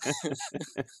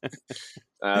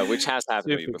 Which has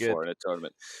happened to me before in a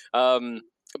tournament.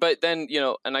 But then, you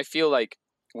know, and I feel like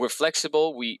we're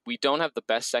flexible. We don't have the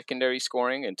best secondary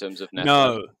scoring in terms of Nephilim.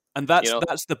 No, and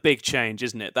that's the big change,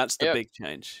 isn't it? That's the big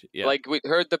change. Yeah. Like, we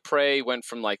heard the Prey went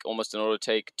from like almost an auto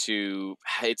take to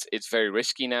it's very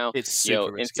risky now. It's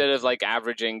super risky. Instead of like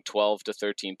averaging 12 to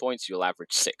 13 points, you'll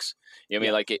average 6. You know what I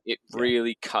mean? Like, it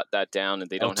really cut that down, and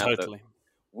they don't have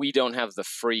we don't have the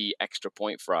free extra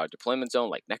point for our deployment zone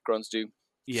like Necrons do.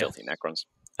 Filthy Necrons.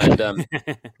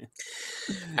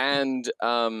 And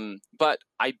but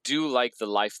I do like the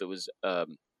life that was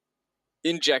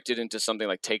injected into something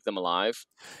like Take Them Alive,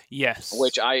 which Yes.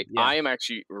 I Yeah. am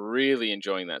actually really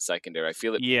enjoying that secondary. I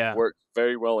feel it Yeah. works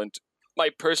very well into my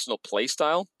personal play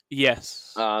style.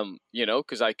 Yes.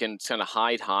 Because I can kind of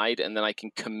hide, and then I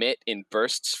can commit in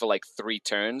bursts for like 3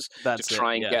 turns to That's it.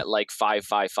 try and Yeah. get like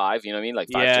 5-5-5. You know what I mean? Like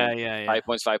 5 Yeah. turns, Yeah. 5 Yeah.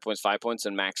 points, 5 points, 5 points,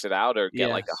 and max it out, or get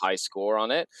like a Yes. high score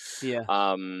on it. Yeah.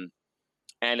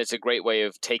 And it's a great way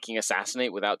of taking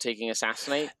Assassinate without taking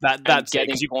Assassinate. That's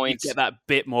getting it, 'cause you points. get that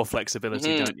bit more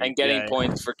flexibility, don't you? And getting Yeah.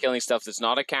 points for killing stuff that's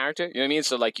not a character. You know what I mean?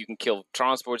 So like you can kill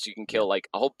transports, you can kill like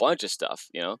a whole bunch of stuff,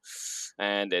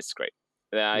 and it's great.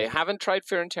 I haven't tried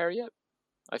Fear and Terror yet.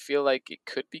 I feel like it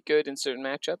could be good in certain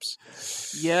matchups.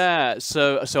 Yeah,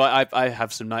 so I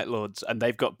have some Night Lords, and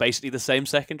they've got basically the same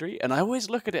secondary, and I always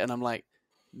look at it and I'm like,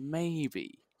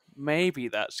 maybe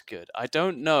that's good. I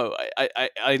don't know.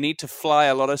 I need to fly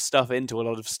a lot of stuff into a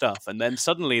lot of stuff, and then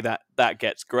suddenly that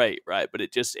gets great, right? But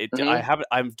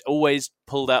I'm always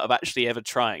pulled out of actually ever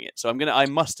trying it, so I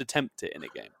must attempt it in a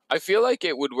game. I feel like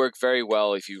it would work very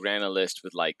well if you ran a list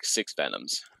with like 6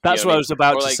 Venoms. That's what I was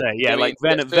about to like, say. Yeah, like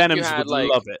Venoms had, would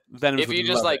love it. Venoms if you would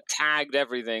just love like it. tagged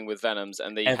everything with Venoms,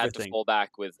 and they had to fall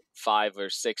back with 5 or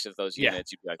 6 of those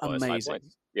units, you'd be like, oh, that's 5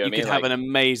 points. You could have an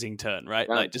amazing turn, right?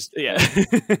 Like just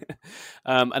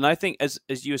and I think as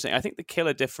you were saying, I think the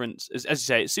killer difference is, as you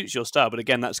say, it suits your style. But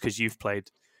again, that's because you've played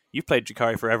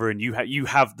Drukhari forever, and you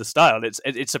have the style. It's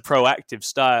a proactive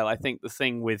style. I think the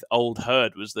thing with Old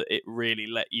Herd was that it really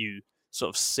let you sort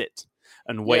of sit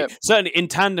and wait. Yeah. Certainly in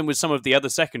tandem with some of the other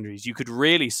secondaries, you could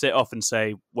really sit off and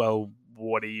say, well,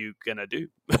 what are you gonna do?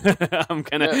 I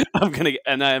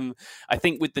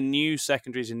think with the new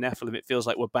secondaries in Nephilim, it feels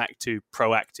like we're back to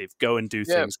proactive, go and do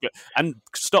things, and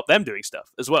stop them doing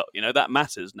stuff as well. That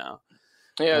matters now.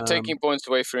 Yeah, taking points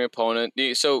away from your opponent.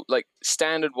 So, like,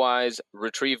 standard-wise,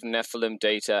 retrieve Nephilim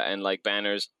data and, like,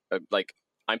 banners. Like,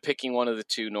 I'm picking one of the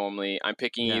two normally. I'm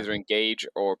picking either engage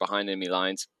or behind enemy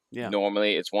lines. Yeah.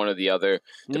 Normally, it's one or the other,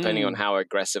 depending on how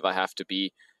aggressive I have to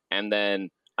be. And then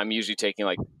I'm usually taking,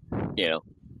 like,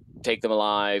 Take Them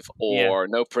Alive or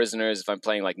No Prisoners if I'm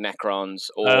playing, like, Necrons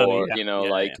or,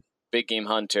 Big Game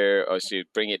Hunter, or so you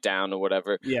Bring It Down or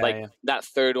whatever. That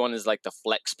third one is like the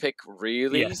flex pick,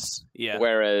 really. Yes. Yeah.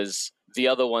 Whereas the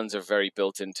other ones are very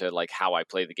built into like how I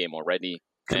play the game already.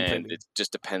 Completely. And it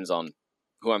just depends on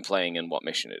who I'm playing and what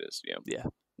mission it is. Yeah.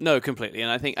 No, completely. And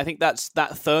I think that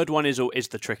third one is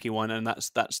the tricky one, and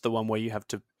that's the one where you have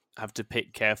to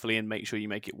pick carefully and make sure you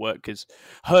make it work, because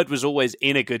Herd was always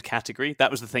in a good category. That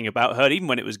was the thing about Herd. Even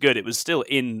when it was good, it was still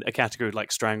in a category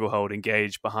like Stranglehold,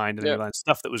 Engage, Behind, and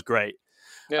stuff that was great.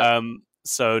 Yeah.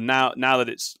 So now that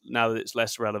it's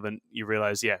less relevant, you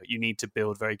realize you need to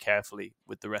build very carefully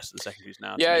with the rest of the secondaries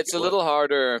now. Yeah, it's a little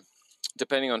harder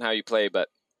depending on how you play, but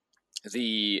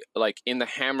in the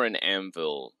Hammer and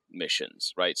Anvil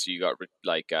missions, right? So you got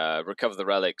Recover the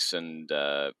Relics and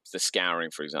the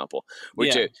Scouring, for example,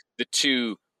 which are the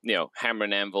two, Hammer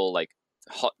and Anvil, like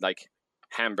hot, like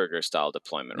hamburger style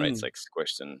deployment, right? It's like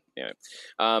squished and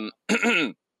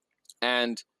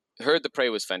and Herd the Prey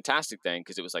was fantastic then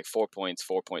because it was like 4 points.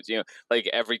 Like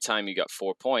every time you got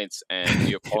 4 points and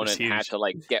your opponent had to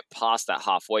like get past that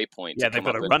halfway point to come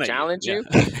up and challenge you.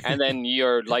 And then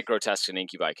your Light Grotesque and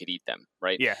Incubi could eat them,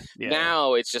 right? Yeah.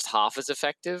 Now it's just half as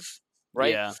effective,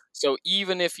 right? Yeah. So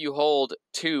even if you hold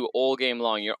 2 all game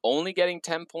long, you're only getting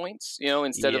 10 points,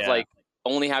 instead of like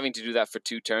only having to do that for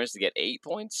 2 turns to get 8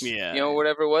 points,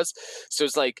 whatever it was. So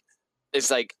it's like,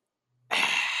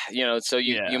 so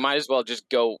you might as well just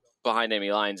go behind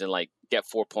enemy lines and like get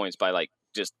 4 points by like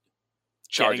just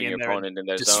charging your opponent in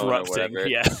their zone or whatever.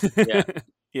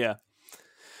 Yeah.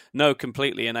 No,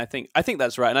 completely. And I think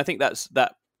that's right. And I think that's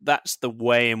the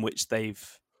way in which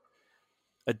they've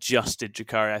adjusted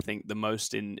Drukhari, I think, the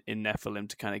most in Nephilim,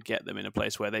 to kind of get them in a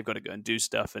place where they've got to go and do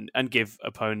stuff and give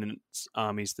opponents'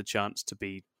 armies the chance to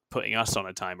be putting us on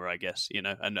a timer, I guess,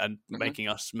 and making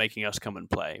us come and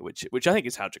play, which I think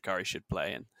is how Drukhari should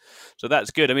play. And so that's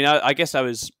good. I mean, I guess I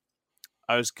was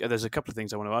there's a couple of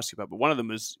things I want to ask you about, but one of them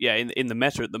was, in the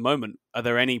meta at the moment, are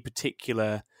there any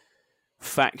particular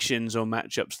factions or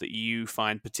matchups that you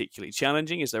find particularly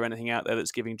challenging? Is there anything out there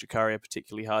that's giving Drukhari a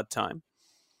particularly hard time?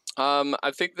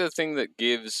 I think the thing that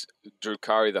gives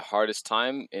Drukhari the hardest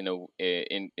time in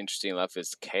interesting enough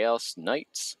is Chaos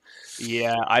Knights.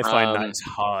 Yeah, I find Knights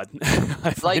hard.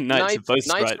 I find Knights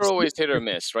are always hit or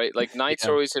miss, right? Like Knights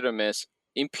are always hit or miss.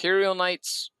 Imperial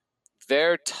Knights,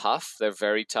 they're tough. They're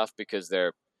very tough because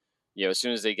they're, as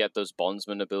soon as they get those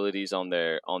bondsman abilities on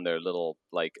their little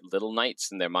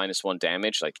knights and their -1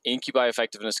 damage, like Incubi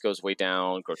effectiveness goes way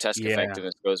down, Grotesque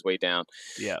effectiveness goes way down.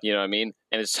 Yeah. You know what I mean?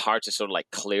 And it's hard to sort of like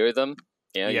clear them.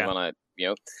 You know, you want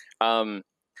to,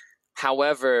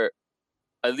 however,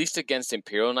 at least against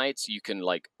Imperial Knights, you can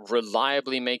like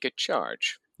reliably make a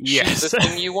charge. Yes. Shoot the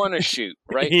thing you want to shoot,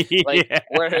 right? Like,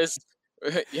 whereas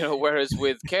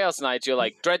with Chaos Knights, you're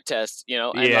like dread test,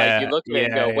 and like you look at it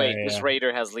and go, wait, this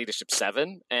raider has leadership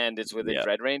 7 and it's within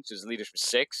dread range. There's leadership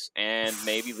 6 and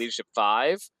maybe leadership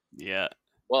 5. Yeah.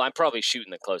 Well, I'm probably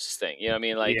shooting the closest thing. You know what I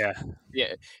mean? Like,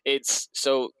 it's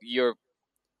so your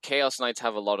Chaos Knights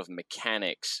have a lot of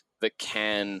mechanics that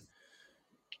can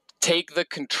take the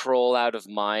control out of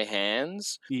my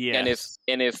hands. Yes.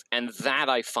 And that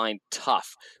I find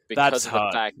tough because of the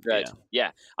fact that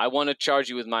I want to charge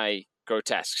you with my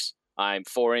grotesques. I'm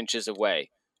 4 inches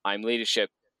away. I'm leadership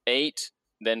 8,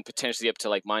 then potentially up to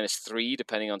like -3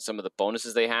 depending on some of the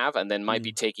bonuses they have, and then might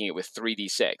be taking it with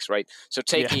 3d6, right? So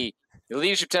take a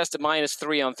leadership test at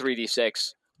 -3 on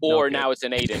 3d6, or now it's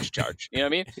an 8-inch charge. You know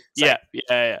what I mean? Yeah.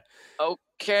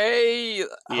 Okay,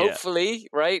 hopefully,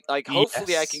 right? Like,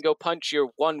 hopefully I can go punch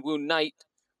your 1 wound knight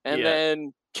and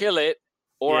then kill it,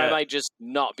 or I might just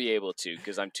not be able to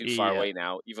because I'm too far away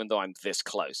now, even though I'm this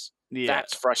close.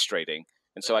 That's frustrating.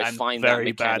 And so I find that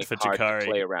mechanic hard to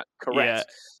play around. Correct.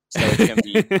 So it can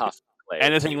be tough to play.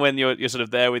 Anything when you're sort of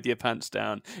there with your pants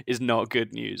down is not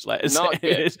good news. Like, it's not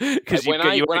good. Because when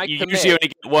I you commit, usually only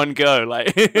get one go.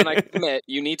 Like, when I commit,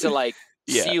 you need to like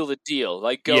seal the deal.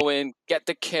 Like, go in, get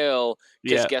the kill,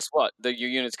 because guess what? Your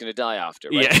unit's going to die after,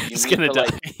 right? Yeah, it's going to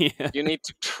die. You need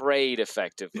to trade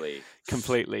effectively.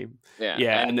 Completely.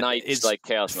 Yeah. And Knights, it's like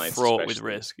Chaos Knights, fraught with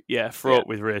risk. Fraught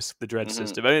with risk, the dread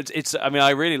system. And it's I mean,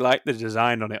 I really like the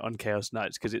design on it on Chaos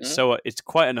Knights because it's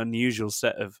quite an unusual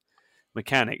set of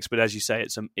mechanics, but as you say,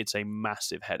 it's a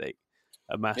massive headache.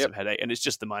 Headache, and it's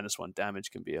just the -1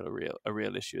 damage can be a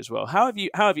real issue as well. How have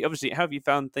you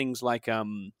found things like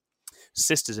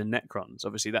Sisters and Necrons?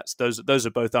 Obviously, those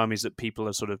are both armies that people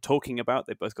are sort of talking about.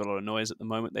 They've both got a lot of noise at the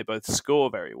moment. They both score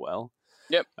very well.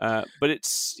 Yep. But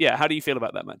it's how do you feel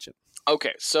about that matchup?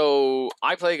 Okay, so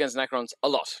I play against Necrons a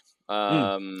lot.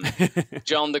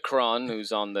 John the Cron,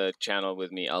 who's on the channel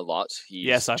with me a lot.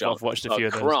 I've watched a few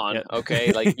of those. Cron,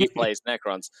 okay, like he plays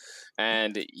Necrons,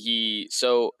 and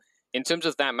so in terms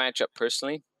of that matchup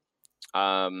personally,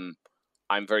 I'm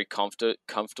very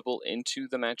comfortable into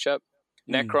the matchup.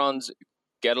 Necrons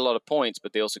get a lot of points,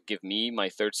 but they also give me my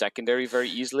 3rd secondary very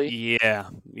easily.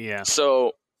 Yeah.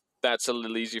 So that's a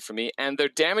little easier for me, and their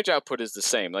damage output is the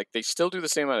same. Like, they still do the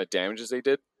same amount of damage as they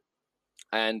did.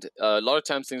 And a lot of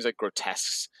times things like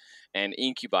grotesques and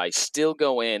incubi still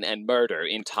go in and murder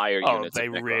entire units. They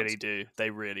really do. They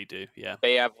really do, yeah.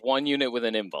 They have 1 unit with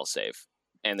an invul save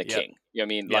and the king. You know what I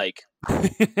mean? Like,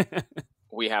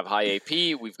 we have high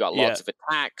AP, we've got lots of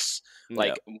attacks.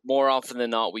 Like, more often than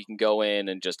not, we can go in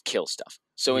and just kill stuff.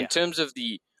 So in terms of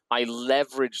I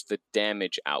leverage the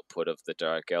damage output of the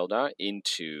Dark Eldar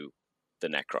into the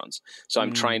Necrons. So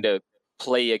I'm trying to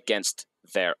play against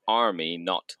their army,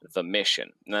 not the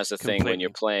mission. And that's the thing when you're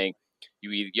playing,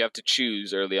 you have to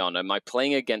choose early on. Am I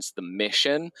playing against the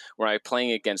mission, or am I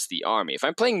playing against the army? If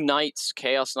I'm playing Knights,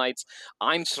 Chaos Knights,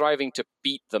 I'm striving to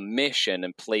beat the mission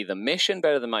and play the mission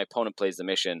better than my opponent plays the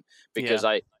mission, because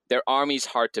their army's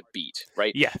hard to beat,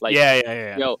 right? Yeah. Like,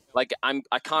 yeah. You know, like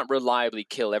I can't reliably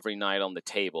kill every knight on the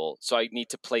table, so I need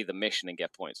to play the mission and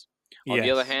get points. On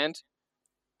the other hand,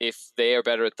 if they are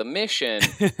better at the mission,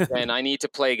 then I need to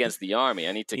play against the army.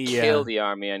 I need to kill the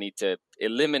army. I need to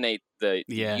eliminate the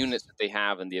units that they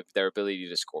have and their ability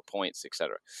to score points,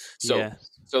 etc.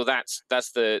 So that's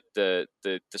the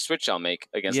switch I'll make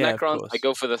against Necrons. I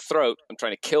go for the throat. I'm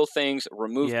trying to kill things,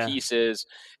 remove pieces,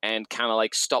 and kind of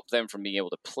like stop them from being able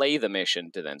to play the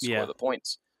mission to then score the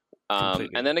points.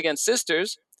 And then against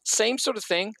Sisters, same sort of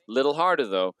thing. Little harder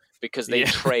though, because they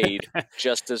trade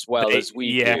just as well as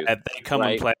we do. Yeah, they come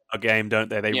and play our game, don't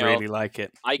they? They really like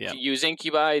it. I use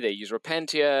Incubi, they use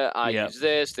Repentia, I use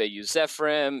this, they use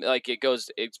Zephyrim. Like,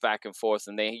 it's back and forth,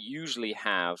 and they usually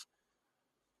have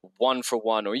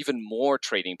 1-for-1 or even more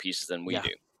trading pieces than we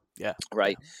do. Yeah.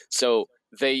 Right? So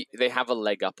they have a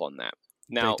leg up on that.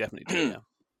 Now, they definitely do,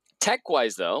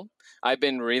 tech-wise, though, I've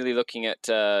been really looking at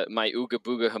my Ooga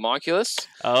Booga Homunculus.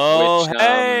 Oh,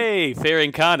 hey! Fear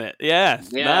Incarnate. Yeah,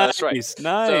 that's right. Nice.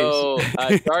 So,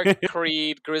 Dark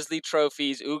Creed, Grizzly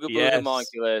Trophies, Ooga Booga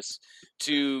Homunculus,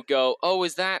 to go,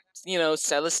 is that,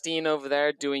 Celestine over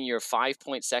there doing your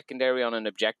 5-point secondary on an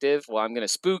objective? Well, I'm going to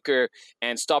spook her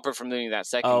and stop her from doing that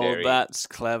secondary. Oh, that's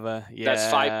clever. Yeah.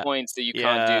 That's 5 points that you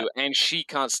can't do, and she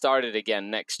can't start it again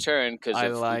next turn because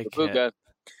of Ooga Booga.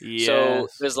 Yes. So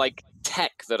there's like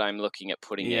tech that I'm looking at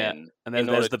putting in. And then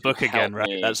there's the book again,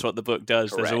 right? That's what the book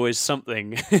does. Correct. There's always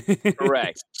something.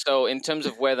 Correct. So in terms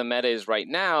of where the meta is right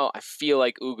now, I feel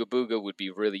like Ooga Booga would be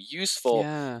really useful.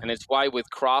 Yeah. And it's why with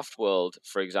Craft World,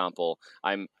 for example,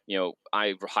 I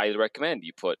highly recommend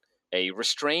you put a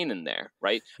restrain in there,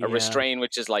 right? A restrain,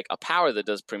 which is like a power that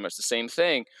does pretty much the same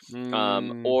thing.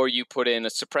 Or you put in a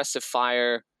suppressive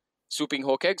fire swooping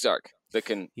hawk exarch that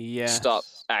can stop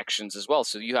actions as well.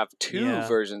 So you have two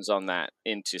versions on that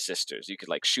into Sisters. You could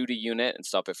like shoot a unit and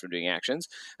stop it from doing actions,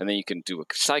 and then you can do a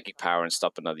psychic power and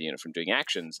stop another unit from doing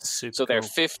actions. So their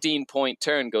 15-point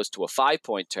turn goes to a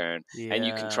 5-point turn, and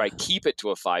you can try keep it to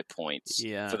a 5 points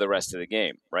for the rest of the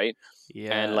game, right?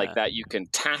 And like that, you can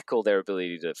tackle their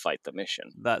ability to fight the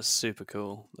mission. That's super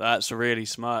cool. That's really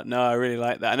smart. No, I really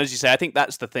like that. And as you say, I think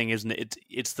that's the thing, isn't it?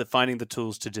 It's the finding the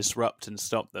tools to disrupt and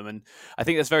stop them. And I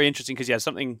think that's very interesting because,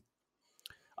 something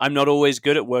I'm not always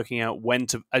good at working out when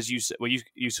to, as you said, well,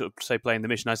 you sort of say playing the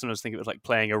mission. I sometimes think it was like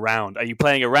playing around. Are you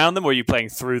playing around them or are you playing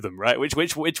through them, right? Which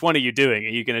one are you doing? Are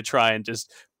you going to try and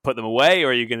just put them away,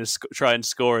 or are you going to try and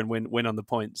score and win on the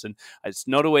points? And it's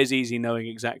not always easy knowing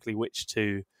exactly which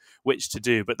to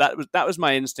do, but that was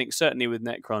my instinct, certainly with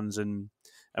Necrons and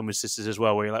with Sisters as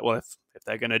well, where you're like, well, if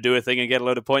they're going to do a thing and get a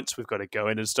load of points, we've got to go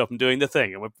in and stop them doing the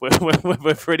thing, and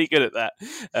we're pretty good at that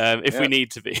if we need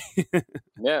to be.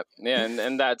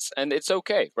 and it's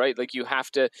okay, right? Like you have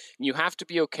to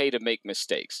be okay to make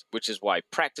mistakes, which is why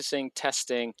practicing,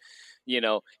 testing.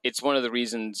 It's one of the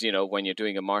reasons, when you're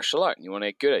doing a martial art and you want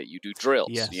to get good at it, you do drills.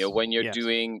 Yes. When you're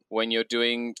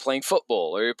doing playing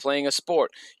football or you're playing a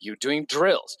sport, you're doing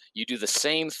drills. You do the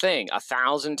same thing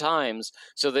 1,000 times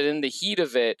so that in the heat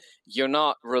of it, you're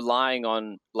not relying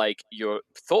on like your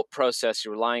thought process,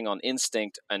 you're relying on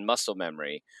instinct and muscle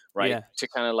memory, right? Yeah. To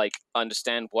kind of like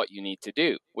understand what you need to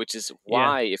do, which is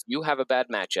why if you have a bad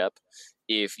matchup,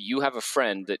 if you have a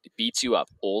friend that beats you up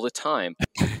all the time,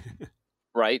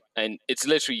 right? And it's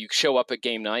literally you show up at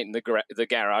game night in the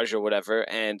garage or whatever,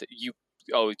 and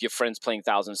your friend's playing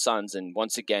Thousand Suns, and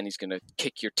once again he's going to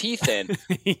kick your teeth in,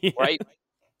 right?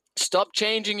 Stop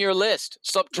changing your list.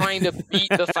 Stop trying to beat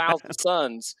the Thousand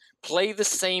Suns. Play the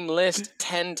same list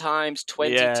 10 times,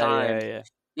 20 times. Yeah.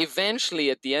 Eventually,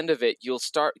 at the end of it, you'll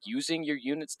start using your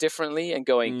units differently and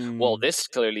going, well, this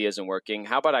clearly isn't working.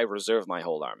 How about I reserve my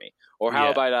whole army? Or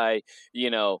how about I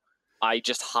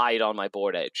just hide on my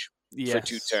board edge for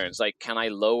 2 turns? Like, can I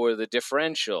lower the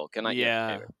differential? Can I?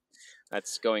 Yeah.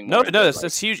 That's going.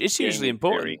 That's huge. It's hugely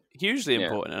important. Theory. Hugely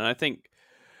important, and I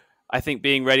think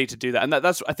being ready to do that, and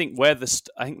that's I think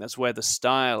that's where the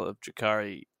style of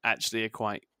Drukhari actually are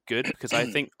quite good, because I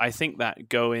think that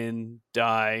go in,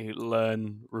 die,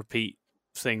 learn, repeat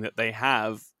thing that they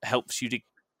have helps you to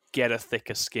get a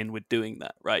thicker skin with doing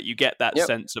that, right? You get that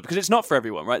sense of, because it's not for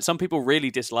everyone, right? Some people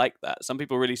really dislike that. Some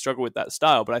people really struggle with that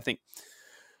style, but I think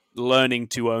learning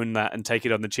to own that and take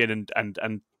it on the chin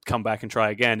and come back and try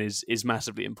again is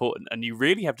massively important. And you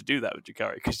really have to do that with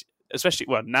Drukhari, because especially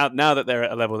now that they're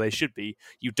at a level they should be,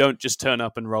 you don't just turn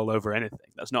up and roll over anything.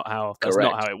 That's not how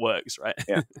it works, right?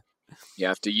 Yeah. You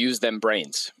have to use them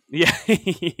brains. Yeah.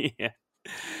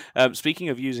 Speaking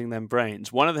of using them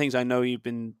brains, one of the things I know you've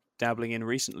been dabbling in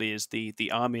recently is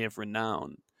the Army of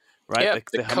Renown, right? Yeah,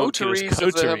 the coteries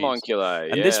of the homunculi.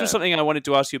 And this was something I wanted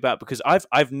to ask you about, because I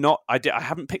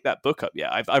haven't picked that book up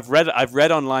yet. I've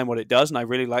read online what it does, and I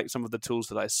really like some of the tools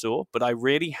that I saw, but I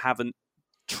really haven't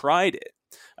tried it.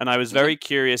 And I was very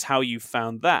curious how you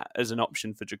found that as an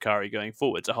option for Drukhari going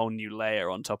forwards, a whole new layer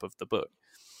on top of the book.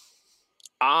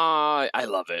 I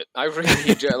love it. I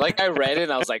really enjoy it. Like, I read it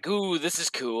and I was like, ooh, this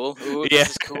is cool. Ooh, this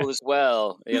is cool as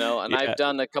well. And I've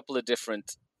done a couple of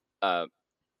different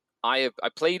I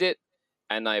played it,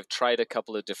 and I've tried a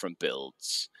couple of different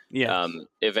builds. Yeah.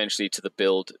 Eventually to the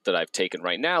build that I've taken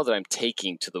right now that I'm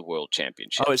taking to the World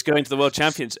Championship. Oh, it's going to the World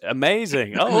Champions.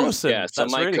 Amazing. Oh, awesome. Yeah, so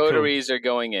that's my really coteries are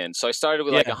going in. So I started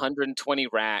with like 120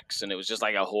 racks, and it was just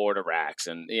like a horde of racks.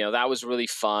 And, that was really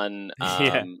fun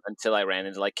until I ran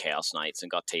into like Chaos Knights and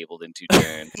got tabled in 2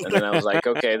 turns. And then I was like,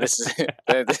 okay, that's a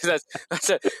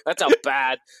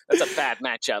bad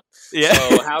matchup. Yeah.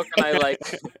 So how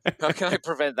can I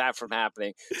prevent that from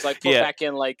happening? So I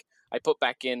put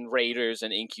back in Raiders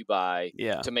and Incubi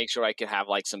to make sure I could have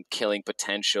like some killing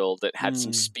potential that had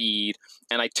some speed,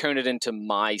 and I turned it into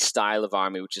my style of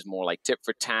army, which is more like tit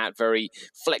for tat, very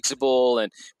flexible, and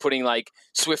putting like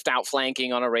swift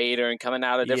outflanking on a Raider and coming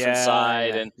out a different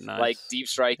side, and like deep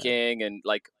striking and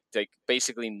like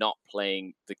basically not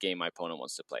playing the game my opponent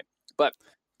wants to play. But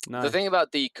the thing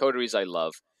about the coteries I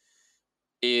love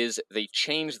is they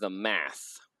change the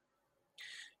math.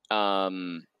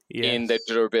 in the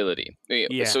durability.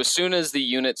 Yeah. So as soon as the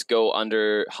units go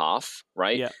under half,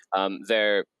 right? Yeah.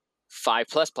 Their 5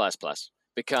 plus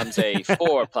becomes a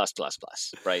 4 plus,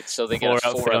 right? So they get a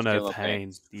 4 feel out no feel pain. no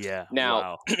pain. Yeah.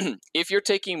 Now, wow. if you're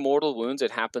taking mortal wounds,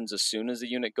 it happens as soon as the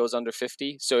unit goes under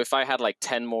 50. So if I had like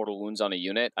 10 mortal wounds on a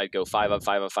unit, I'd go 5 up,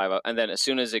 5 up, 5 up. And then as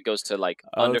soon as it goes to like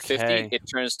under 50, it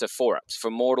turns to 4 ups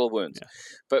for mortal wounds. Yeah.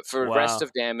 But for rest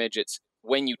of damage, it's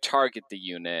when you target the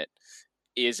unit,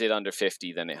 is it under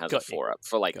 50, then it has a 4 up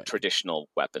for like traditional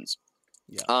weapons.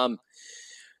 Yeah.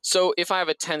 So if I have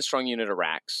a 10 strong unit of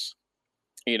racks,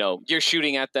 you're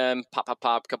shooting at them,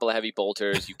 pop, couple of heavy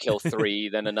bolters, you kill 3,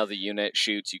 then another unit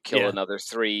shoots, you kill another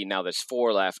 3, now there's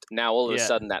 4 left. Now all of a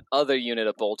sudden that other unit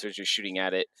of bolters you're shooting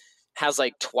at it has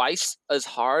like twice as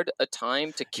hard a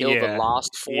time to kill the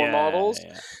last 4 models.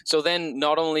 Yeah. So then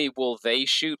not only will they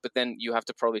shoot, but then you have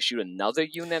to probably shoot another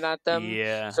unit at them.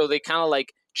 Yeah. So they kind of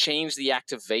like change the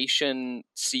activation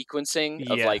sequencing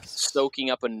of like soaking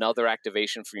up another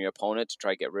activation from your opponent to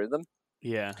try to get rid of them.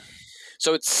 Yeah.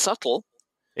 So it's subtle.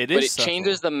 But it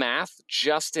changes the math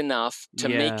just enough to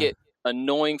make it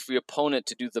annoying for your opponent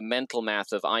to do the mental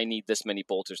math of I need this many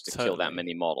bolters to kill that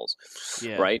many models,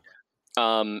 right?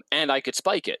 And I could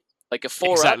spike it. Like a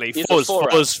 4 exactly. up is fours, a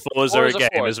 4 fours, up. Fours are a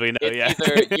game, as we know. It's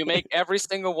either you make every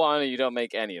single one or you don't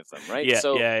make any of them, right?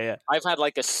 I've had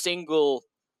like a single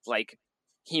like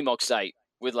hemoxite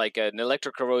with like an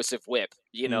electrocorrosive whip,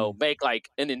 make like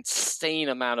an insane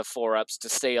amount of 4 ups to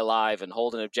stay alive and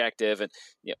hold an objective. And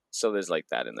so there's like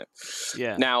that in there.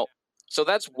 Yeah. Now, so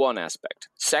that's one aspect.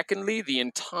 Secondly, the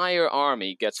entire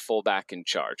army gets full back in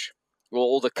charge. Well,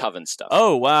 all the Coven stuff.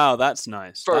 Oh, wow. That's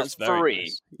nice. That's very free.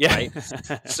 Nice. Yeah.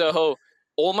 Right? So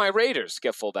all my raiders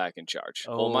get full back in charge.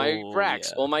 All my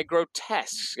racks, all my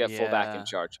grotesques get full back in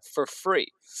charge for free.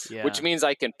 Yeah. Which means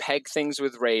I can peg things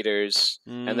with raiders,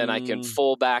 and then I can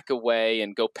fall back away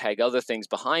and go peg other things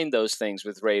behind those things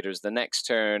with raiders the next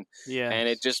turn. Yeah. And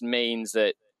it just means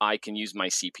that I can use my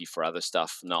CP for other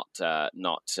stuff, not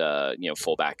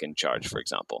fall back in charge, for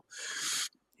example,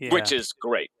 which is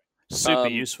great. Super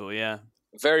useful, yeah.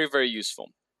 Very, very useful.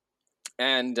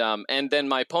 And then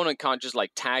my opponent can't just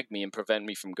like tag me and prevent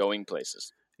me from going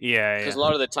places. Yeah, because a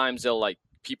lot of the times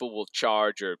people will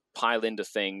charge or pile into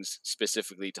things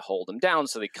specifically to hold them down,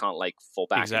 so they can't like fall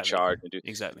back and charge and do.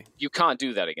 Exactly. You can't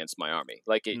do that against my army.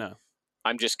 No.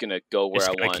 I'm just gonna go where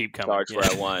I want, charge where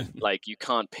I want. Like you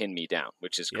can't pin me down,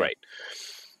 which is great.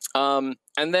 And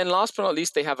then last but not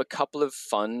least, they have a couple of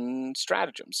fun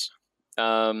stratagems.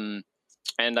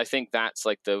 And I think that's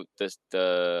like the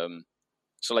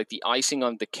icing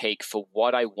on the cake for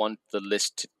what I want the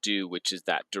list to do, which is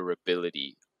that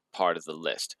durability part of the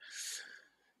list.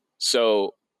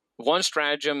 So one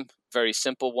stratagem, very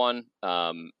simple one.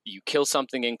 You kill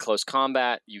something in close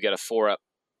combat, you get a 4 up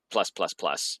plus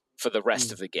for the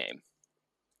rest of the game.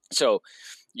 So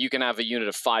you can have a unit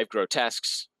of 5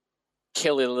 grotesques,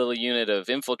 kill a little unit of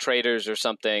infiltrators or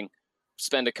something,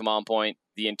 spend a command point,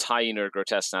 the entire unit of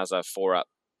grotesques has a 4 up,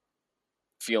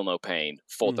 feel no pain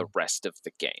for the rest of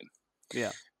the game.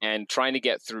 Yeah. And trying to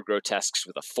get through grotesques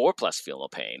with a 4 plus feel no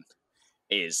pain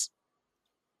is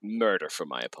murder for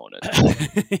my opponent.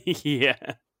 Yeah.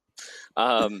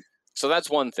 So that's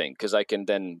one thing, because I can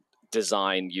then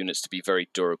design units to be very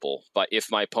durable. But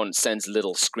if my opponent sends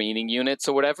little screening units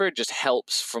or whatever, it just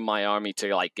helps for my army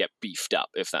to like get beefed up,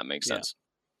 if that makes sense.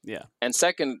 Yeah. And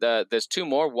second, there's 2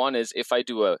 more. One is if I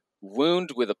do a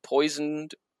wound with a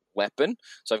poisoned weapon.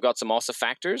 So I've got some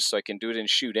ossifactors, so I can do it in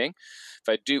shooting. If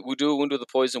I do a wound with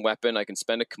a poison weapon, I can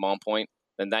spend a command point,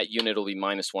 then that unit will be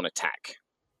 -1 attack.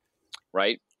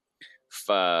 Right?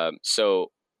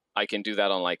 So I can do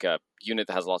that on like a unit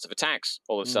that has lots of attacks.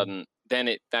 All of a sudden,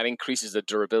 then that increases the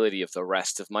durability of the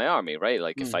rest of my army, right?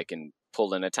 Like if I can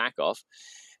pull an attack off,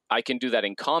 I can do that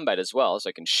in combat as well. So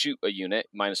I can shoot a unit,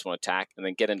 -1 attack, and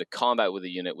then get into combat with a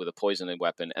unit with a poisoned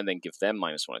weapon, and then give them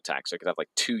 -1 attack. So I could have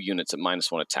like 2 units at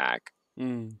 -1 attack.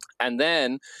 And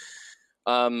then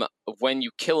when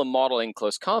you kill a model in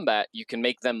close combat, you can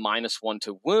make them -1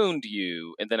 to wound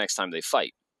you, and the next time they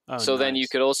fight. So then you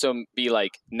could also be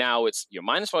like, now it's your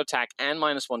 -1 attack and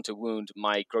 -1 to wound.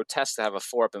 My grotesque to have a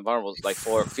 4 up invulnerable, like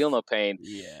 4 feel no pain.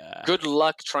 Yeah. Good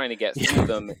luck trying to get through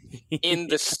them in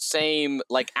the same,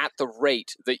 like at the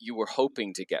rate that you were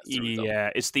hoping to get through them. Yeah,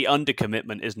 it's the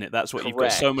undercommitment, isn't it? That's what you've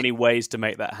got so many ways to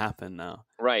make that happen now.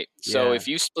 Right. So if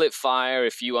you split fire,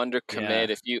 if you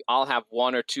undercommit, I'll have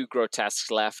 1 or 2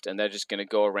 grotesques left, and they're just going to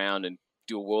go around and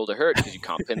do a world of hurt because you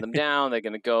can't pin them down. They're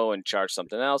going to go and charge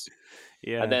something else.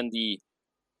 Yeah. And then the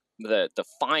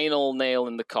final nail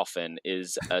in the coffin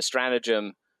is a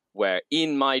stratagem where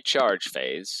in my charge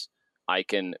phase, I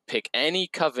can pick any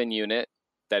Coven unit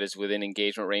that is within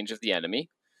engagement range of the enemy.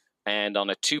 And on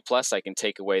a 2+, I can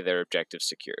take away their objective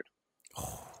secured,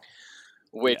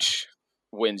 which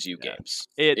wins you games.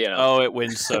 It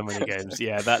wins so many games.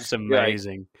 Yeah, that's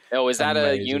amazing. Oh, is that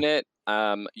a unit?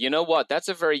 You know what? That's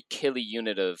a very killy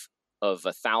unit of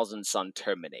 1,000 Sun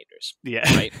Terminators.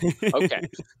 Yeah. Right? Okay.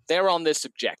 They're on this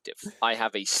objective. I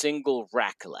have a single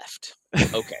rack left.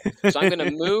 Okay. So I'm going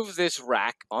to move this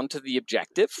rack onto the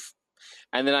objective,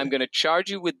 and then I'm going to charge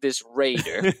you with this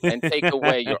raider and take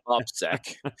away your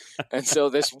OPSEC. And so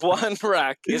this one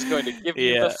rack is going to give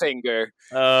you the finger.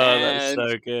 Oh, that's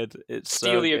so good. It's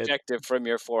steal so the good. objective from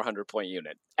your 400-point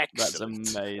unit. Excellent.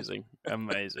 That's amazing.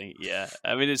 Amazing. Yeah.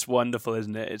 I mean, it's wonderful,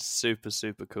 isn't it? It's super,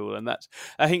 super cool. And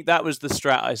I think that was the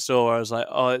strat I saw. I was like,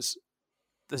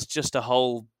 there's just a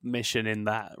whole mission in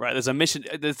that, right? There's a mission.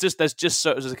 There's just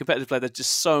so, as a competitive player, there's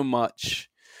just so much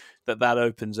that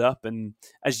opens up. And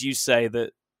as you say,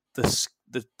 that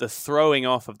the throwing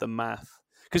off of the math,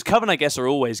 because Coven, I guess, are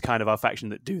always kind of our faction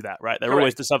that do that, right? They're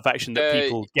always the sub-faction that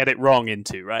people get it wrong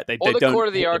into, right? They don't. The Court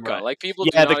of the Archon. Right. Like, people do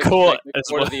not the court expect the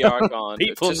Court of the Archon.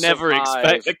 People never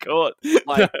expect the court.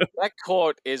 Like, that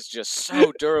court is just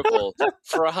so durable.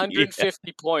 For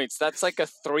 150 points, that's like a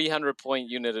 300-point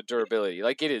unit of durability.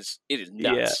 Like, it is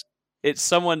nuts. Yeah. It's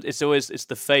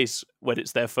the face when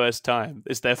it's their first time.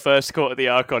 It's their first Court of the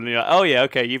Archon, and you're like, oh yeah,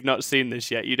 okay, you've not seen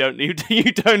this yet. You don't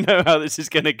know how this is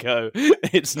going to go.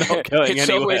 It's not going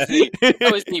anywhere.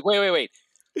 Always me. Wait.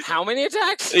 How many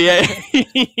attacks? Yeah,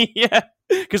 yeah.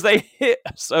 Because they hit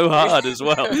so hard as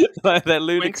well. Like, they're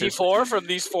ludicrous. 24 from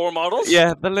these 4 models?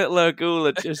 Yeah, the little Ogul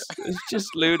it's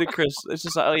just ludicrous. It's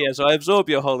just like, oh yeah, so I absorb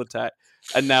your whole attack,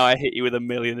 and now I hit you with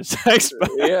 1,000,000 attacks.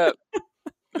 Yeah.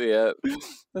 Yeah,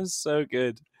 that's so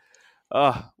good.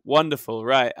 Oh, wonderful!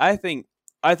 Right, I think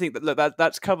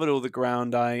that's covered all the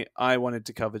ground I wanted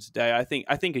to cover today. I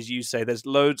think as you say, there's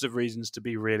loads of reasons to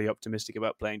be really optimistic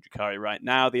about playing Drukhari right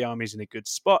now. The army's in a good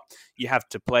spot. You have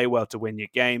to play well to win your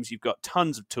games. You've got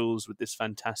tons of tools with this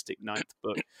fantastic 9th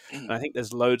book, and I think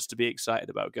there's loads to be excited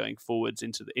about going forwards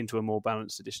into a more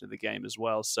balanced edition of the game as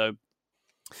well. So,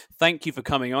 thank you for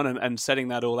coming on and setting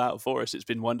that all out for us. It's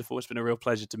been wonderful. It's been a real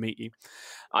pleasure to meet you.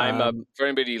 For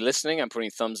anybody listening, I'm putting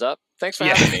thumbs up. Thanks for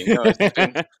having me. No,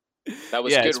 that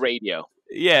was good radio.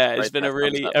 Yeah, it's been a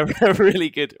really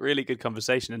good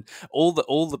conversation, and all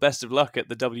the best of luck at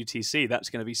the WTC. That's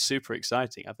going to be super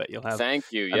exciting. I bet you'll have.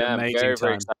 Thank you. Yeah, I'm very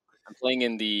excited. I'm playing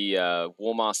in the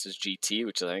War Masters GT,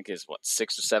 which I think is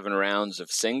 6 or 7 rounds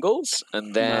of singles,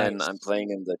 and then I'm playing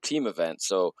in the team event.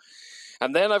 So.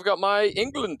 And then I've got my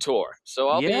England tour. So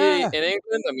I'll be in England.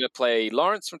 I'm going to play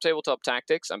Lawrence from Tabletop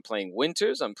Tactics. I'm playing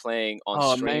Winters. I'm playing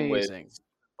on stream with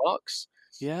Box.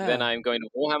 Yeah. Then I'm going to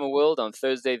Warhammer World on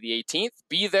Thursday the 18th.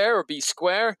 Be there or be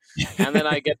square. And then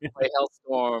I get to play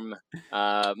Hellstorm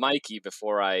Mikey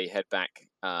before I head back.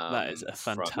 That is a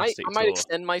fantastic I might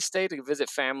extend my stay to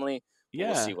visit family.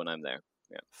 Yeah. We'll see when I'm there.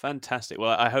 Yeah. Fantastic.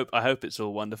 Well, I hope it's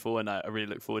all wonderful, and I really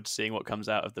look forward to seeing what comes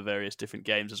out of the various different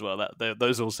games as well.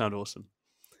 Those all sound awesome.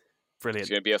 Brilliant. It's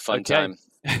going to be a fun time.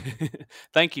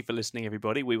 Thank you for listening,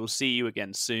 everybody. We will see you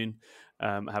again soon.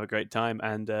 Have a great time,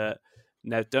 and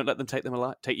no, don't let them take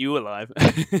you alive.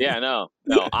 Yeah, no.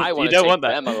 I want to take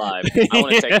them alive. I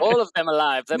want to take all of them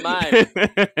alive. They're mine.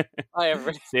 Bye,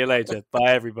 everybody. See you later.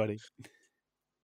 Bye, everybody.